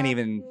 I can't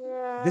even.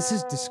 This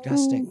is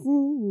disgusting.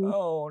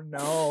 Oh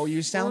no,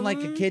 you sound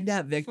like a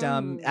kidnapped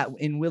victim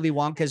in Willy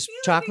Wonka's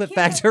chocolate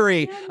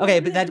factory. Okay,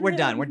 but we're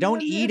done.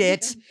 Don't eat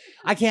it.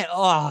 I can't.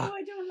 Oh,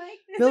 I don't like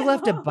this. Bill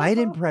left a bite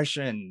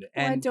impression,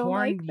 I and don't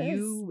Corn, like this.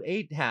 you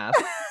ate half,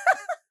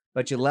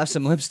 but you left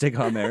some lipstick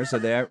on there. So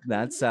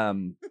that's This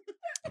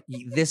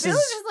Bill's is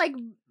just like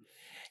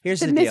here's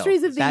the the deal.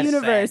 mysteries of the That's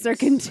universe are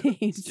sadness.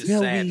 contained. Just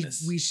Bill,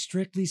 sadness. we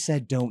strictly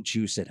said don't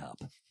juice it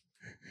up.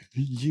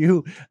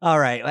 All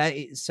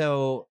right.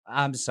 So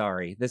I'm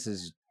sorry. This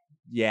is,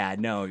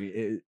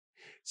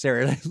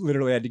 Sarah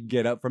literally had to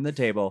get up from the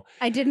table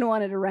I didn't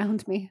want it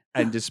around me.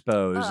 and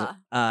dispose.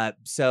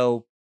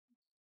 So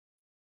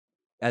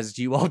as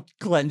you all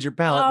cleanse your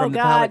palate from the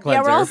palate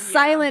cleanser. Yeah, we're all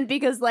silent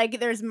because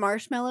there's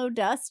marshmallow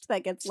dust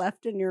that gets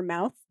left in your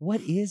mouth. What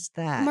is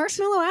that?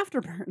 Marshmallow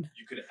afterburn.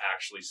 You could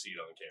actually see it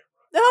on camera.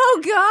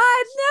 Oh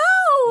God,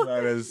 no!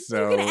 That is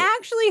so. You can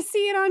actually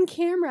see it on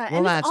camera, Well,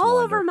 and that's it's all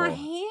over my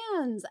wonderful.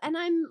 hands, and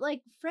I'm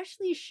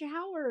freshly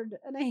showered,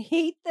 and I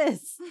hate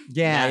this.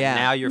 Yeah.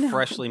 Now you're No.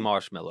 freshly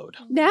marshmallowed.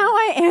 Now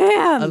I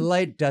am. A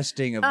light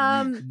dusting of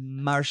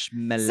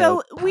marshmallow.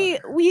 So we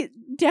powder.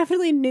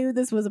 definitely knew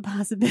this was a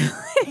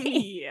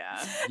possibility.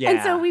 Yeah.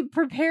 And so we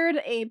prepared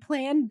a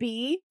plan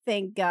B,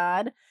 thank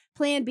God.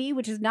 Plan B,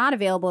 which is not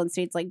available in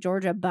states like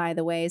Georgia, by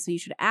the way. So you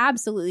should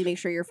absolutely make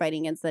sure you're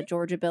fighting against that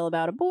Georgia bill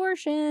about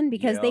abortion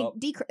because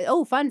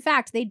fun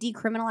fact, they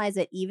decriminalize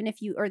it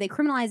they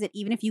criminalize it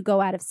even if you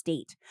go out of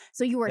state.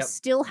 So you are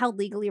still held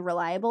legally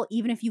reliable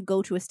even if you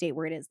go to a state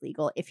where it is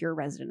legal if you're a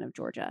resident of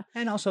Georgia.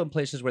 And also in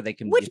places where they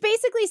can. Which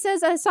basically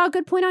says, I saw a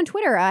good point on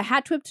Twitter.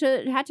 Hat tip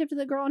to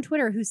the girl on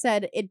Twitter who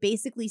said it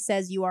basically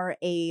says you are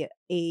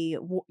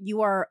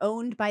you are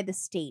owned by the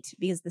state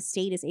because the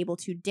state is able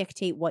to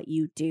dictate what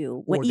you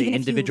do. Or the even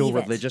if you individual leave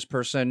it. religious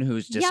person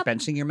who's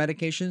dispensing your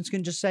medications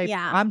can just say,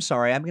 I'm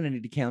sorry, I'm going to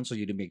need to counsel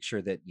you to make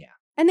sure that,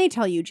 And they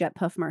tell you Jet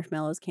Puff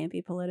marshmallows can't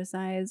be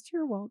politicized.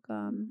 You're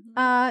welcome.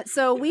 Mm-hmm.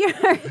 So we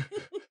are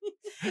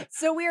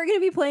going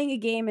to be playing a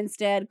game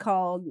instead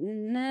called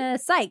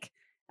Psych.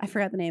 I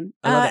forgot the name.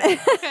 I love it.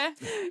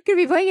 Going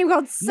to be playing a game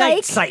called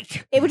Night Psych.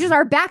 Psych. Which is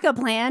our backup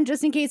plan,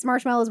 just in case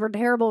marshmallows were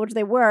terrible, which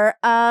they were.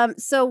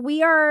 So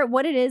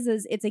what it is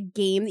it's a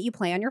game that you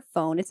play on your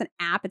phone. It's an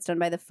app. It's done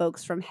by the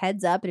folks from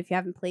Heads Up. And if you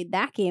haven't played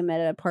that game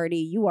at a party,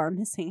 you are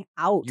missing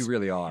out. You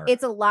really are.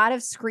 It's a lot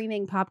of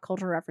screaming pop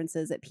culture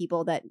references at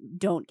people that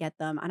don't get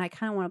them. And I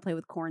kind of want to play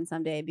with Corn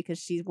someday because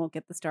she won't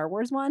get the Star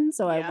Wars one.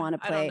 So I want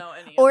to play. I don't know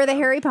any or of the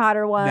them. Harry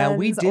Potter one. Now,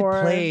 we did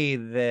play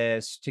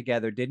this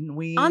together, didn't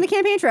we? On the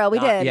campaign trail, we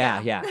did.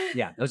 good. Yeah.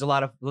 There was a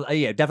lot of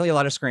definitely a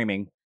lot of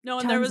screaming. No,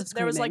 and there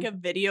was like a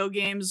video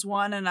games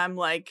one, and I'm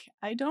like,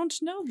 I don't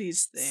know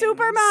these things.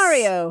 Super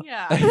Mario.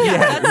 Yeah,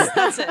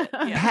 that's it.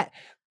 Yeah.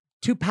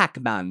 To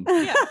Pac-Man.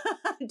 Yeah.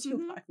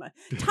 To Pac-Man.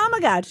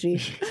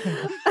 Tamagotchi.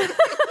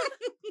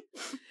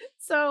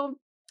 So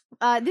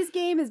this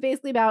game is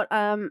basically about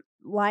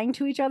lying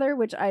to each other,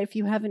 which if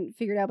you haven't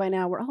figured out by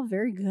now, we're all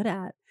very good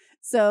at.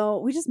 So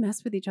we just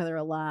mess with each other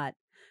a lot.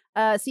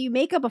 So you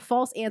make up a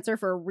false answer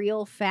for a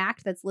real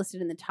fact that's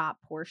listed in the top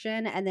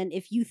portion. And then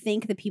if you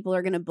think that people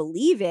are going to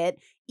believe it,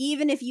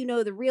 even if you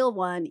know the real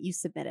one, you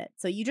submit it.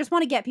 So you just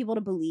want to get people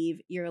to believe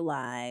your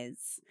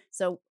lies.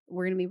 So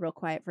we're going to be real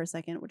quiet for a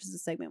second, which is a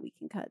segment we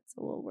can cut.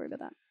 So we'll worry about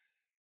that.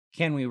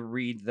 Can we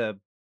read the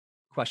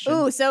question?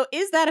 Oh, so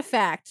is that a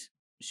fact?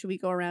 Should we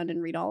go around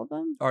and read all of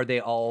them? Are they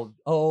all?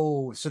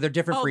 Oh, so they're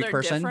different for each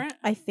person? Different?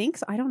 I think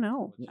so. I don't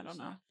know. I don't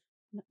know.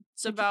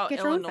 It's about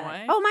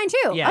Illinois. Oh, mine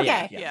too. Yeah,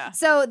 okay. Yeah.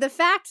 So the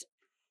fact.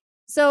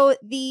 So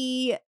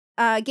the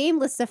game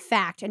lists a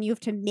fact, and you have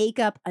to make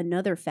up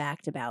another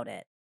fact about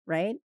it,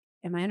 right?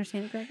 Am I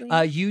understanding correctly?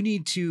 You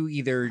need to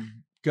either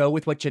go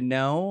with what you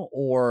know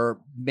or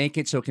make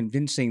it so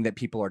convincing that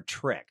people are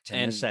tricked.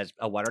 And it says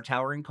a water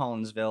tower in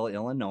Collinsville,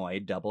 Illinois,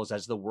 doubles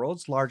as the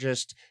world's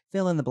largest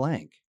fill in the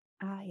blank.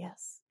 Ah,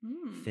 yes.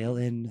 Fill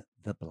in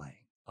the blank.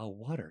 A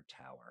water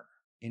tower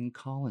in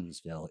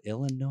Collinsville,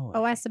 Illinois.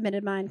 Oh, I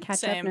submitted mine.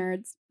 Catch up,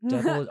 nerds.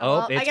 Double,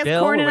 I guess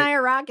Corn and I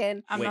are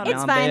rocking.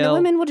 It's fine. Bill. The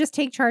women will just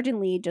take charge and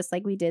lead, just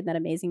like we did in that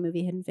amazing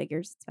movie, Hidden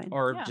Figures. It's fine.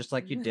 Or just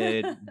like you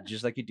did,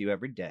 just like you do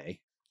every day.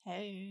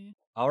 Hey.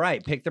 All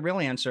right, pick the real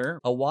answer.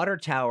 A water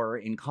tower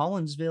in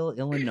Collinsville,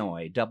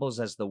 Illinois, doubles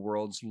as the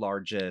world's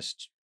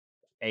largest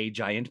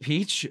giant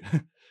peach,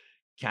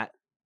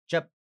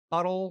 ketchup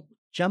bottle,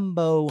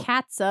 jumbo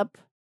Catsup.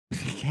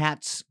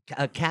 cat's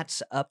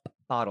up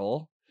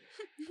bottle.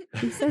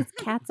 Who says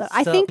catsup?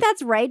 I think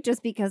that's right,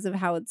 just because of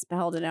how it's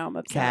spelled, and now I'm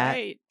upset.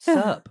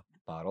 Catsup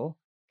bottle.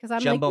 Because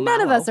I'm Jumbo like,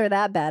 none of mallow. us are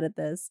that bad at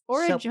this.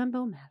 Or a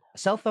jumbo mallow.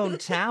 Cell phone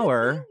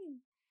tower.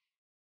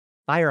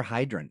 Fire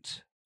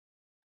hydrant.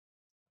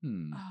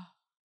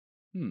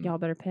 Y'all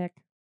better pick.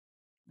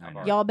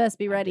 I Y'all best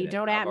be I ready. did it.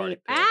 Don't I've at me. already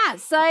picked. Ah,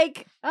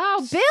 psych.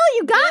 Oh, Bill,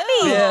 you got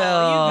me.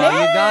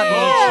 Bill, you got me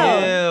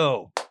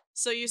too.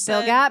 So you said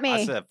Bill got me.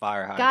 I said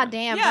fire hydrant. God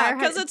damn. Yeah,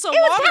 because it's a it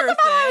was water Catsup.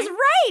 I was thing.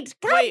 right.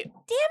 God Wait.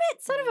 damn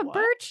it, son of a What?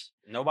 birch.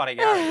 Nobody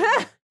got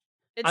it.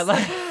 I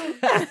like.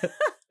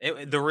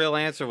 The real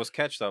answer was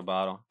ketchup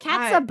bottle.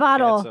 Catsup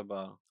bottle. Ketchup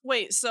bottle.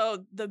 Wait,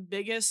 so the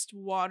biggest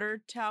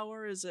water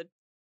tower is a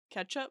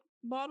ketchup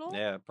bottle?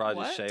 Yeah,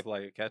 probably just What? shaped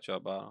like a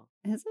ketchup bottle.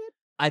 Is it?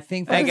 I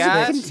think Hey,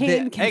 that's guys.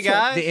 Contain the, ketchup. Hey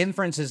guys, the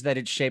inference is that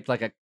it's shaped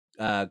like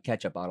a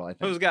ketchup bottle. I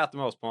think. who's got the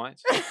most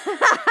points?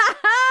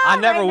 I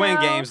never Right win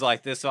now. games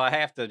like this, so I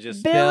have to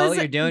just. Bill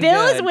you're doing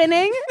Bill good. is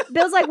winning.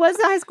 Bill's like, what's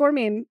the high score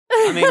mean?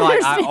 I mean,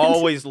 like I Understand.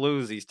 always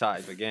lose these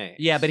types of games.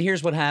 Yeah, but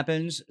here's what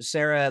happens.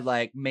 Sarah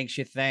like makes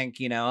you think,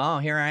 oh,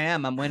 here I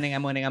am. I'm winning.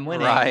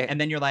 Right. And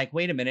then you're like,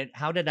 wait a minute,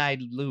 how did I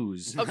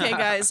lose? Okay,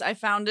 guys, I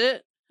found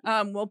it.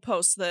 We'll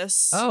post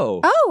this.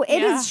 Oh. Oh,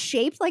 it is Yeah.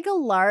 shaped like a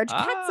large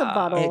catsup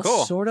bottle. It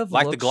Cool. sort of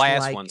like the looks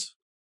glass like- ones.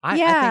 I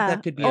yeah, think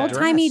that could be a old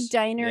timey dress.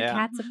 diner Yeah.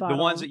 catsup bottle.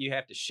 The ones that you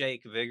have to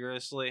shake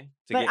vigorously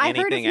to but get I heard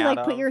anything if you out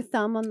like put of. your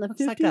thumb on the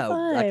Looks like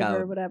 55 a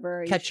or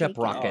whatever, you ketchup shake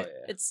it. rocket. Oh,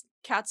 yeah. It's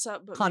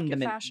catsup, but Condiment.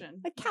 make it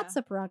fashion. A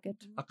catsup rocket.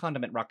 A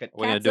condiment rocket.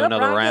 We're gonna do Catsup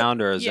another rocket.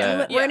 round, or is Yeah.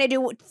 that? We're gonna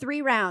do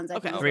 3 rounds. I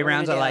Okay. think is 3 what we're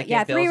rounds. I gonna do. like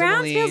Yeah, it. 3 Bill's in the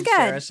rounds lead, feels good.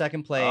 Sarah's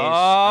second place.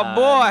 Oh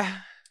boy!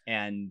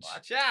 And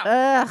Watch out!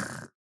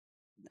 Ugh,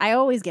 I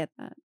always get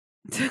that.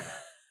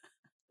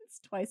 It's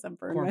twice I'm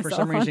burning myself. for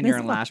some reason on you're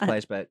this in last one.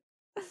 place, but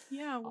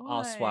Yeah,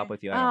 I'll swap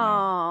with you. I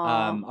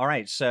Aw. don't know. All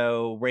right,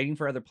 so waiting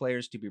for other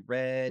players to be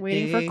ready.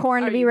 Waiting for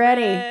Corn Are to be you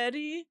ready.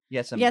 ready?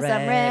 Yes, I'm Yes,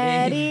 ready. I'm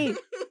ready.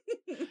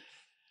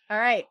 All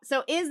right.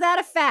 So is that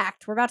a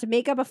fact? We're about to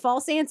make up a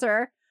false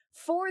answer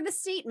for the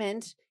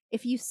statement.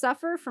 If you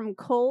suffer from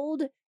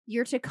cold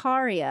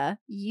urticaria,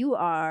 you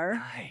are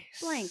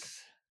Nice. blank.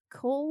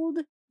 Cold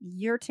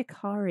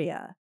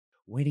urticaria.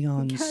 Waiting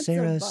on Catsup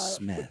Sarah bottle.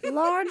 Smith.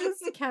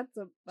 Largest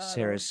catsup bottle.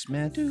 Sarah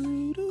Smith.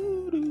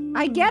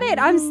 I get it.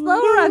 I'm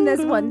slower on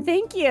this one.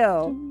 Thank you.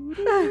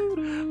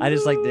 I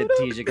just like to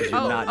tease you because you're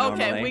Oh, not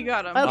okay, normally. we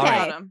got him. Okay. We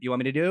got him. You want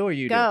me to do or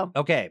you Go. do?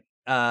 Okay.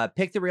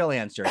 Pick the real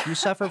answer. If you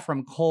suffer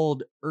from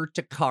cold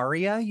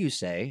urticaria, you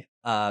say,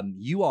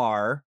 you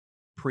are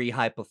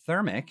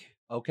pre-hypothermic,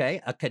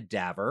 okay, a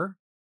cadaver,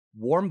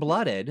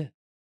 warm-blooded,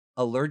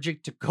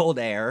 allergic to cold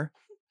air,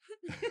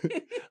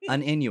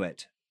 an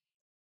Inuit.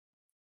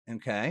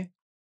 Okay.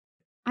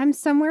 I'm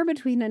somewhere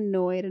between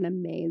annoyed and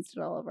amazed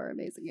at all of our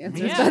amazing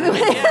answers, Yeah. by the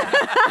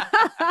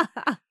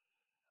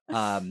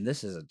way.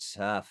 This is a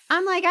tough.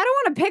 I'm like, I don't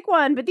want to pick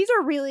one, but these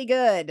are really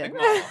good. Pick 'em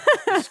all.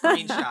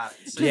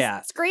 Screenshot. Just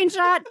Yeah.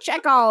 Screenshot,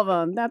 check all of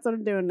them. That's what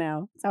I'm doing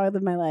now. That's how I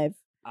live my life.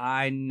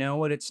 I know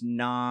what it's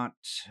not.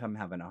 I'm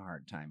having a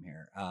hard time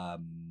here. I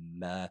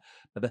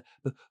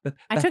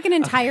took an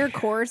entire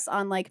course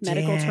on like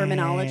medical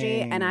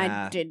terminology and I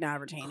Dang. did not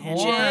retain Corn. it.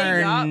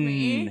 Jay got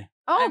me.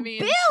 Oh, I mean,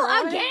 Bill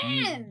Troy.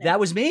 again. That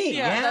was me.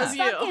 Yeah, Yeah. that was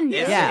you. Fucking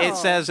Bill. It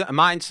says,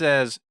 mine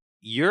says,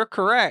 you're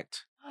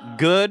correct.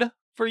 Good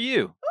for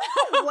you.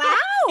 Wow.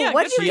 Yeah,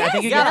 What did See, you I get,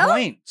 think you got Bill?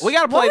 points. We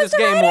got to What play was this the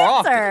game right more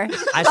often.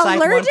 answer? I psyched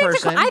one Allergic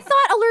person. I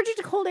thought allergic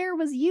to cold air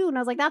was you, and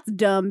I was like, "That's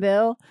dumb,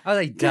 Bill." I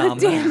was like, God dumb.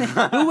 damn it.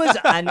 Who was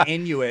an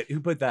Inuit? Who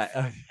put that?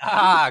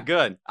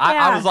 Good. Yeah.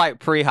 I was like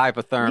At least I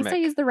pre-hypothermic.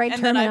 used the right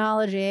And then I-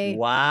 terminology.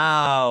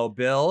 Wow,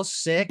 Bill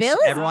 6. Bill is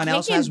Everyone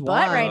else kicking has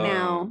butt 1 right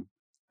now.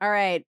 All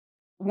right,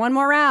 one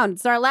more round.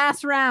 It's our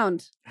last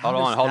round. How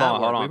Hold does on.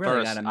 that work? We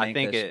really First, gotta I make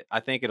think this- I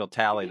think it'll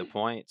tally the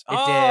points. It did,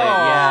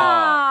 yeah.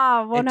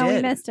 Oh, well, It no, we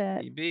did. missed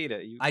it. You beat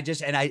it. I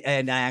just and I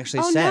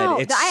actually Oh said no,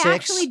 it's I 6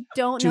 actually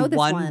don't to know this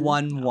 1 one.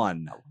 1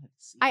 1.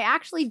 I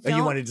actually Oh, don't.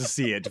 you wanted to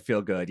see it to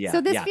feel good, yeah.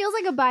 So this yeah. feels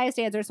like a biased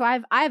answer. So I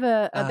have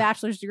a Ugh.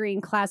 bachelor's degree in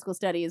classical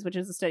studies, which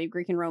is the study of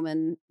Greek and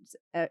Roman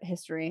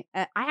history.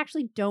 I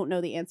actually don't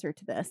know the answer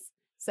to this.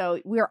 So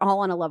we're all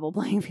on a level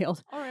playing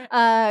field. All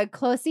right.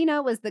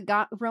 Cloacina was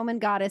the Roman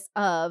goddess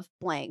of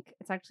blank.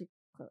 It's actually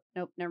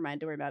nope, never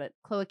mind. Don't worry about it.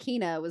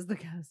 Cloacina was the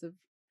goddess of.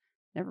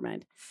 Never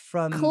mind.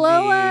 From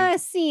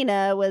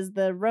Cloacina was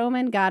the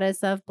Roman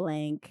goddess of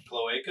blank.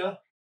 Cloaca?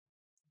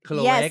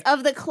 the Yes,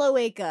 of the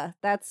cloaca.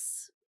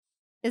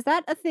 Is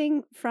that a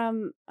thing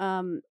from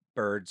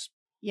birds.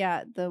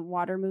 yeah, the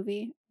water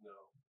movie? No.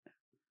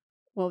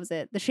 What was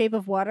it? The Shape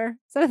of Water?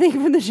 Is that a thing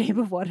from The Shape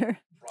of Water?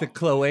 The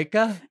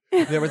cloaca?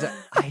 There was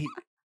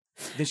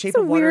The Shape It's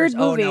a of Water is,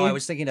 weird oh no, movie. I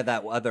was thinking of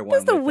that other one.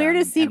 That's the with,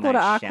 weirdest M. sequel to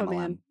Night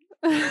Aquaman.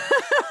 Shyamalan.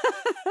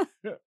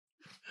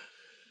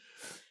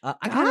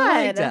 I kind of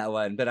liked God. that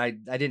one, but I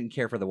didn't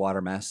care for the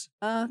water mess.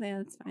 Oh, yeah,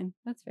 that's fine.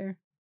 That's fair.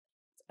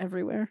 It's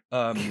everywhere.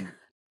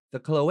 The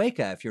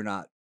cloaca, if you're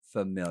not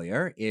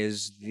familiar,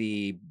 is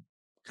the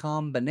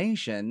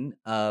combination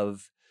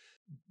of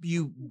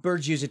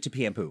birds use it to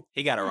pee and poo.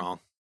 He got it wrong.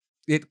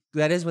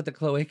 That is what the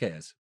cloaca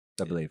is,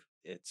 I believe.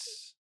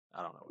 It's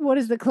I don't know. What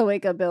is the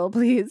cloaca, Bill?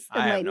 Please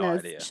I have enlighten no us.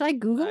 idea. Should I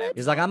Google it?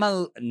 He's like,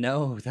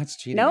 no, that's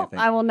cheating. Nope, I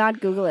think. I will not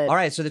Google it. All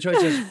right, so the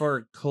choices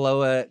for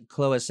Cloaca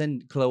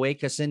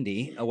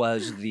Cindy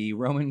was the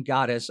Roman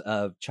goddess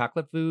of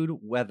chocolate food,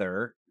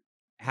 weather,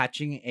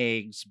 hatching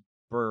eggs,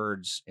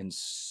 birds, and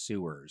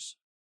sewers.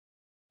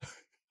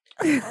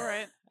 All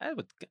right.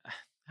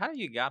 How do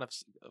you got of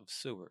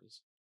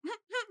sewers?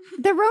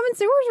 The Roman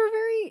sewers were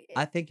very.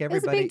 I think It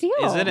was a everybody. big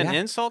deal. Is it an Yeah.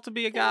 insult to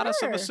be a goddess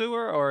of Sure. a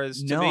sewer, or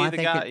is to No, be I the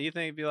think god? it- You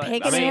think it'd be like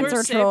Pick I an mean, answer,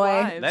 Sewers save Troy.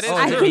 lives. That is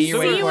I true. can You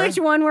waiting see for it? which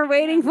one we're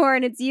waiting for,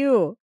 and it's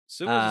you.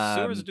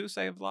 Sewers do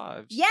save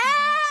lives. Yeah.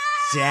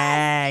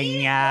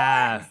 Dang.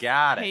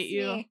 Got it. Hate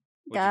you. What'd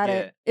you Got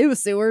it. get? It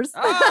was sewers.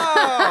 Oh,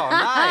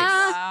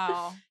 nice.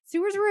 Wow.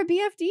 Sewers were a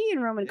BFD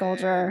in Roman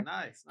culture.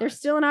 Nice. They're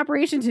still in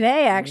operation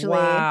today, actually.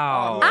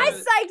 Wow. I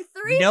psyched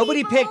 3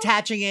 Nobody people. picked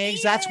hatching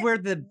eggs. That's Yeah. where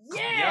the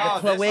Yeah.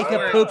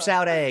 cloaca poops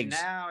out eggs.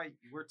 Now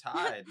we're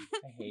tied.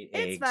 I hate It's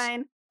eggs.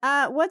 fine.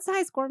 What's the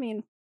high score mean?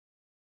 Does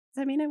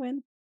that mean I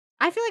win?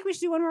 I feel like we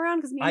should do one more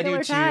round because me and I Bill do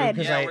are too, tied.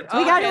 'cause Yeah, I- we're We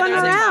tied. got one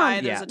there's a around.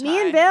 tie, there's Yeah. a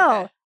Me and tie.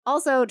 Bill. Okay.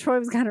 Also, Troy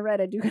was kind of red.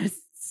 I do gotta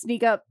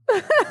sneak up.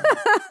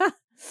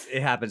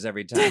 It happens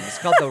every time. It's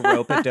called the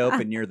rope-a-dope,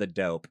 and you're the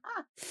dope.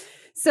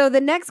 So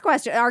the next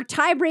question, our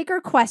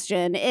tiebreaker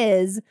question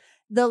is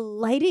the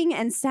lighting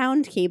and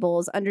sound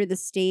cables under the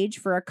stage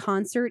for a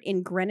concert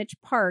in Greenwich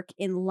Park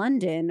in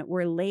London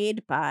were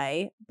laid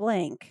by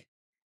blank.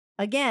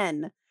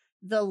 Again,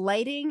 the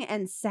lighting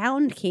and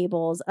sound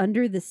cables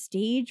under the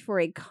stage for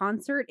a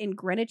concert in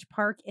Greenwich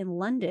Park in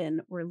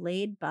London were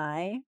laid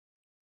by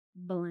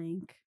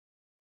blank.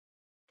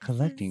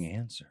 Collecting This is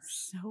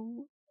answers.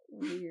 So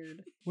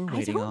weird. We're I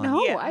waiting don't on.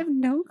 know. Yeah. I have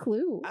no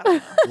clue. I don't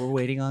know. We're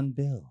waiting on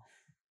Bill.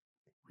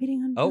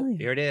 Waiting on Oh, Billy.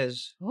 here it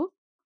is.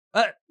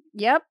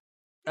 Yep.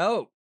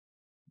 Oh,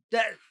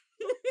 that.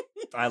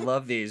 I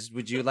love these.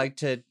 Would you like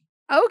to?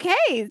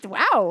 Okay.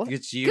 Wow.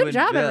 It's you. Good and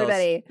job, Bill's.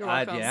 everybody. You're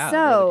welcome. Yeah.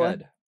 So- really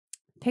good.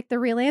 Pick the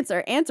real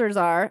answer. Answers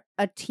are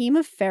a team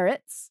of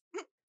ferrets,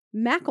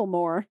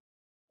 Macklemore,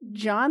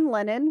 John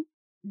Lennon,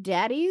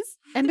 daddies,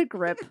 and a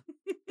grip.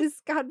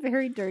 This got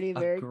very dirty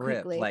very A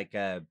grip, quickly. like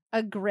a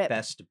a grip.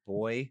 best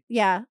boy.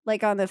 Yeah,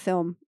 like on the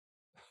film.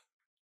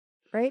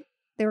 Right?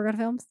 They were on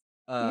films?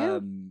 Yeah.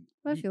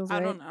 That y- feels I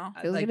right. don't know.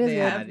 Feels like good as they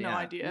good. I had, have no yeah.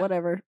 idea.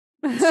 Whatever.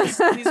 It's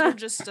just- these are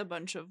just a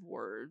bunch of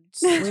words.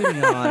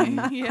 Waiting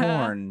on Yeah.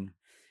 corn.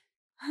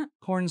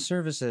 Corn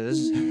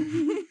services.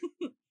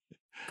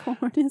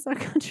 Corn is our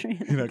country.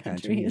 And Our our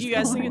country country is is You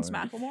guys think it's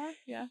corn. Macklemore?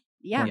 Yeah.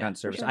 Yeah. Corn Yeah, on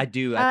service. sure. I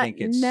do. I think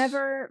it's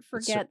never it's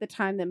forget the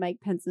time that Mike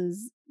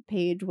Pence's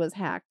page was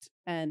hacked,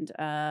 and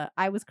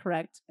I was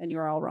correct, and you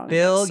were all wrong.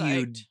 Bill,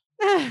 Psyched.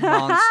 you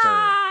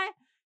monster.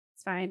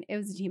 It's fine. It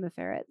was a team of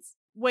ferrets.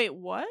 Wait,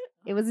 what?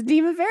 It was a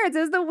team of ferrets.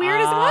 It was the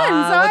weirdest one. So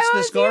What's I the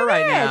was score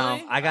right serious. now?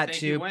 Really? I got think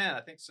two. You win.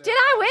 I think so. Did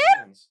I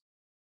win?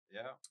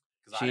 Yeah.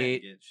 Because I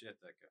Cheat. didn't get shit.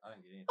 I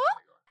didn't get anything.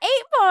 8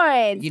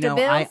 points. You to know,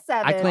 Bill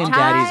 7. I claim Tie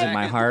daddies in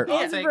my heart.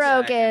 I'll is take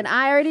broken. second.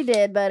 I already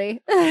did,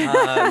 buddy.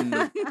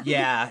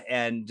 Yeah,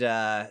 and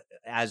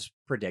as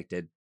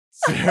predicted,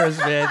 Sarah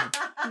Smith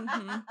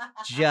Mhm.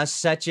 just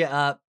set you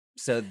up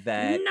so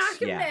that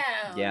Knock him yeah,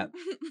 down. yeah.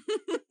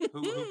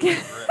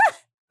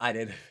 I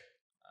did.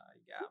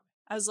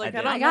 I was like,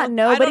 I got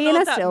nobody in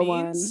a still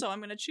one, so I'm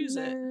gonna choose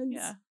it.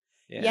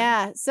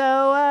 Yeah. So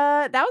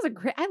that was a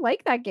great. I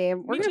like that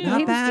game. We're gonna play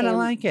Not bad. I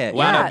like it.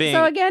 Yeah.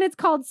 So again, it's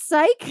called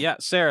Psych. Yeah.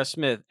 Sarah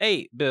Smith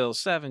 8, Bill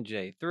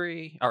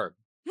 7J3. Or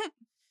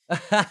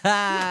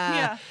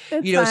yeah.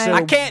 So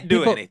I can't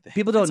do anything.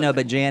 People don't know,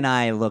 but Jay and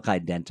I look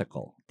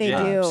identical. They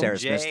do. Sarah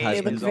Smith's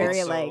husband look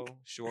very alike.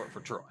 Short for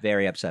Troy.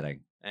 Very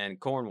upsetting. And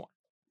Corn 1.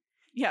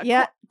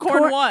 Yeah.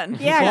 Corn 1.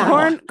 Yeah.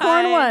 Corn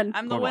 1.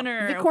 I'm the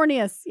winner. The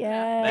corniest.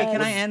 Yeah. Hey,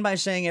 can I end by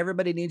saying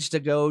everybody needs to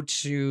go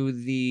to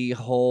the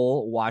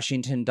whole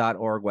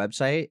Washington.org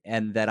website,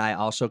 and that I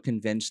also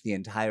convinced the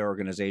entire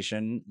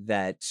organization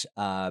that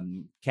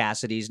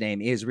Cassidy's name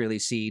is really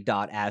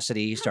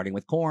C.Acidy, starting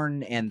with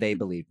corn, and they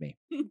believe me.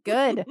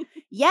 Good.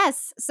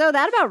 Yes. So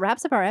that about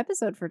wraps up our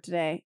episode for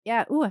today.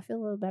 Yeah. Ooh, I feel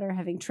a little better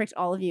having tricked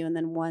all of you and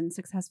then won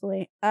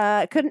successfully.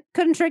 Couldn't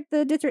trick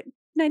the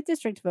 9th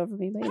district to vote for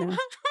me, but you know.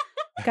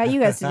 Got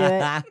you guys to do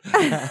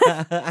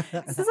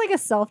it. This is like a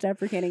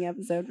self-deprecating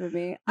episode for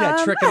me.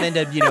 Yeah, trick them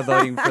into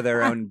voting for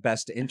their own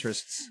best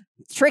interests.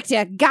 Tricked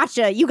you.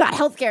 Gotcha. You got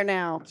healthcare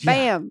now.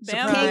 Bam.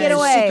 Bam. Can't get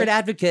away. Secret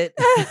advocate.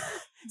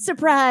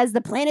 Surprise,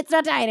 the planet's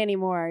not dying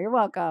anymore. You're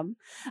welcome.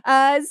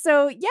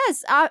 So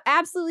yes,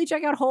 absolutely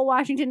check out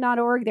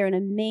wholewashington.org. They're an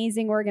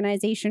amazing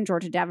organization.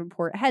 Georgia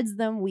Davenport heads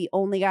them. We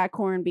only got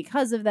corn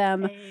because of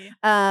them.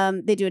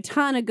 Hey. They do a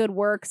ton of good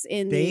works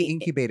They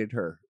incubated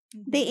her.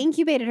 They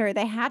incubated her.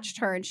 They hatched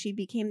her, and she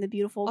became the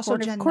beautiful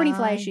corny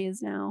fly she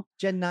is now.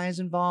 Jen Nye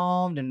is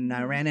involved, and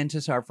I ran into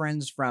our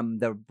friends from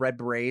the Red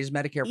Berets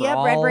Medicare for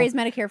All. Yeah, Red Berets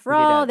Medicare for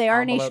All. They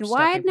are envelope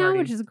nationwide now, party.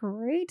 which is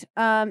great.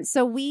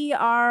 So we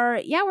are,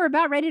 we're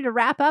about ready to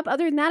wrap up.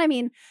 Other than that, I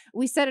mean,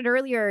 we said it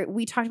earlier.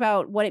 We talked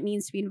about what it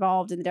means to be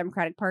involved in the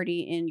Democratic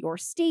Party in your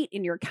state,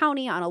 in your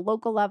county, on a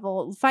local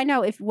level. Find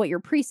out what your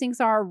precincts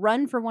are.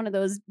 Run for one of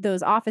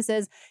those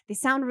offices. They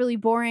sound really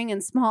boring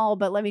and small,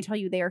 but let me tell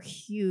you, they are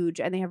huge,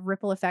 and they have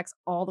ripple effects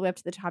all the way up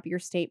to the top of your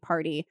state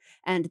party.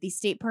 And the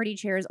state party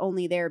chair is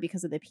only there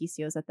because of the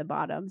PCOs at the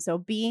bottom. So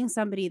being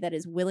somebody that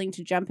is willing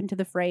to jump into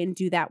the fray and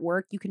do that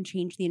work, you can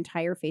change the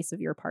entire face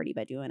of your party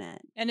by doing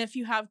it. And if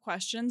you have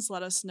questions,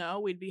 let us know.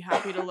 We'd be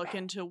happy to look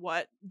into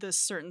what this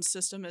certain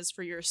system is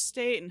for your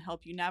state and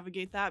help you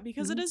navigate that,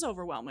 because it is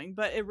overwhelming,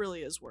 but it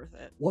really is worth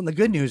it. Well, and the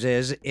good news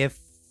is, if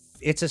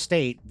it's a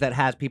state that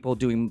has people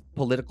doing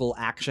political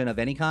action of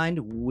any kind,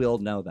 we'll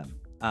know them.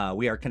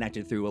 We are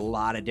connected through a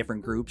lot of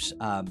different groups.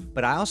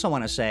 But I also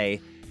want to say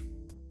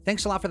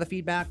thanks a lot for the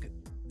feedback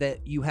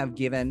that you have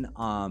given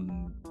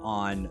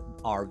on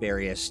our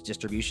various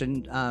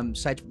distribution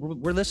sites.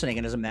 We're listening.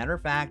 And as a matter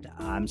of fact,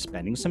 I'm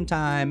spending some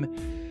time.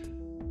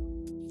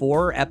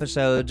 4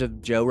 episodes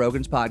of Joe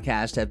Rogan's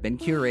podcast have been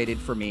curated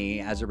for me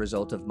as a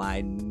result of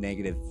my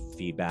negative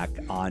feedback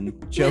on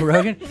Joe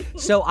Rogan.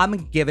 So I'm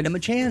giving him a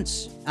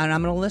chance, and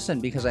I'm going to listen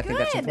because I think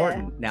that's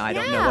important. Now, I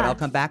don't know what I'll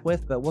come back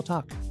with, but we'll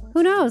talk.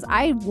 Who knows?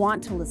 I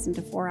want to listen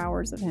to 4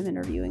 hours of him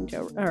interviewing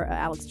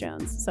Alex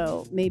Jones.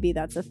 So maybe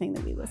that's a thing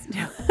that we listen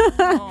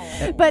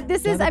to. But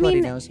this is,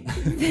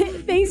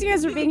 thanks you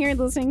guys for being here and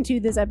listening to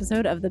this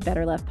episode of the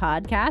Better Left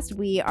podcast.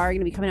 We are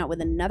going to be coming out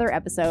with another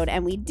episode,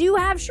 and we do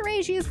have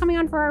Sheree. She is coming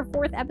on for our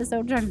 4th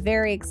episode, which I'm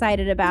very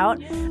excited about.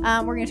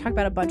 We're going to talk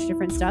about a bunch of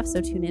different stuff,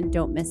 so tune in,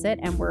 don't miss it.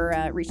 And we're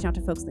reaching out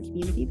to folks in the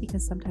community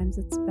because sometimes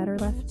it's better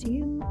left to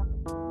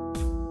you.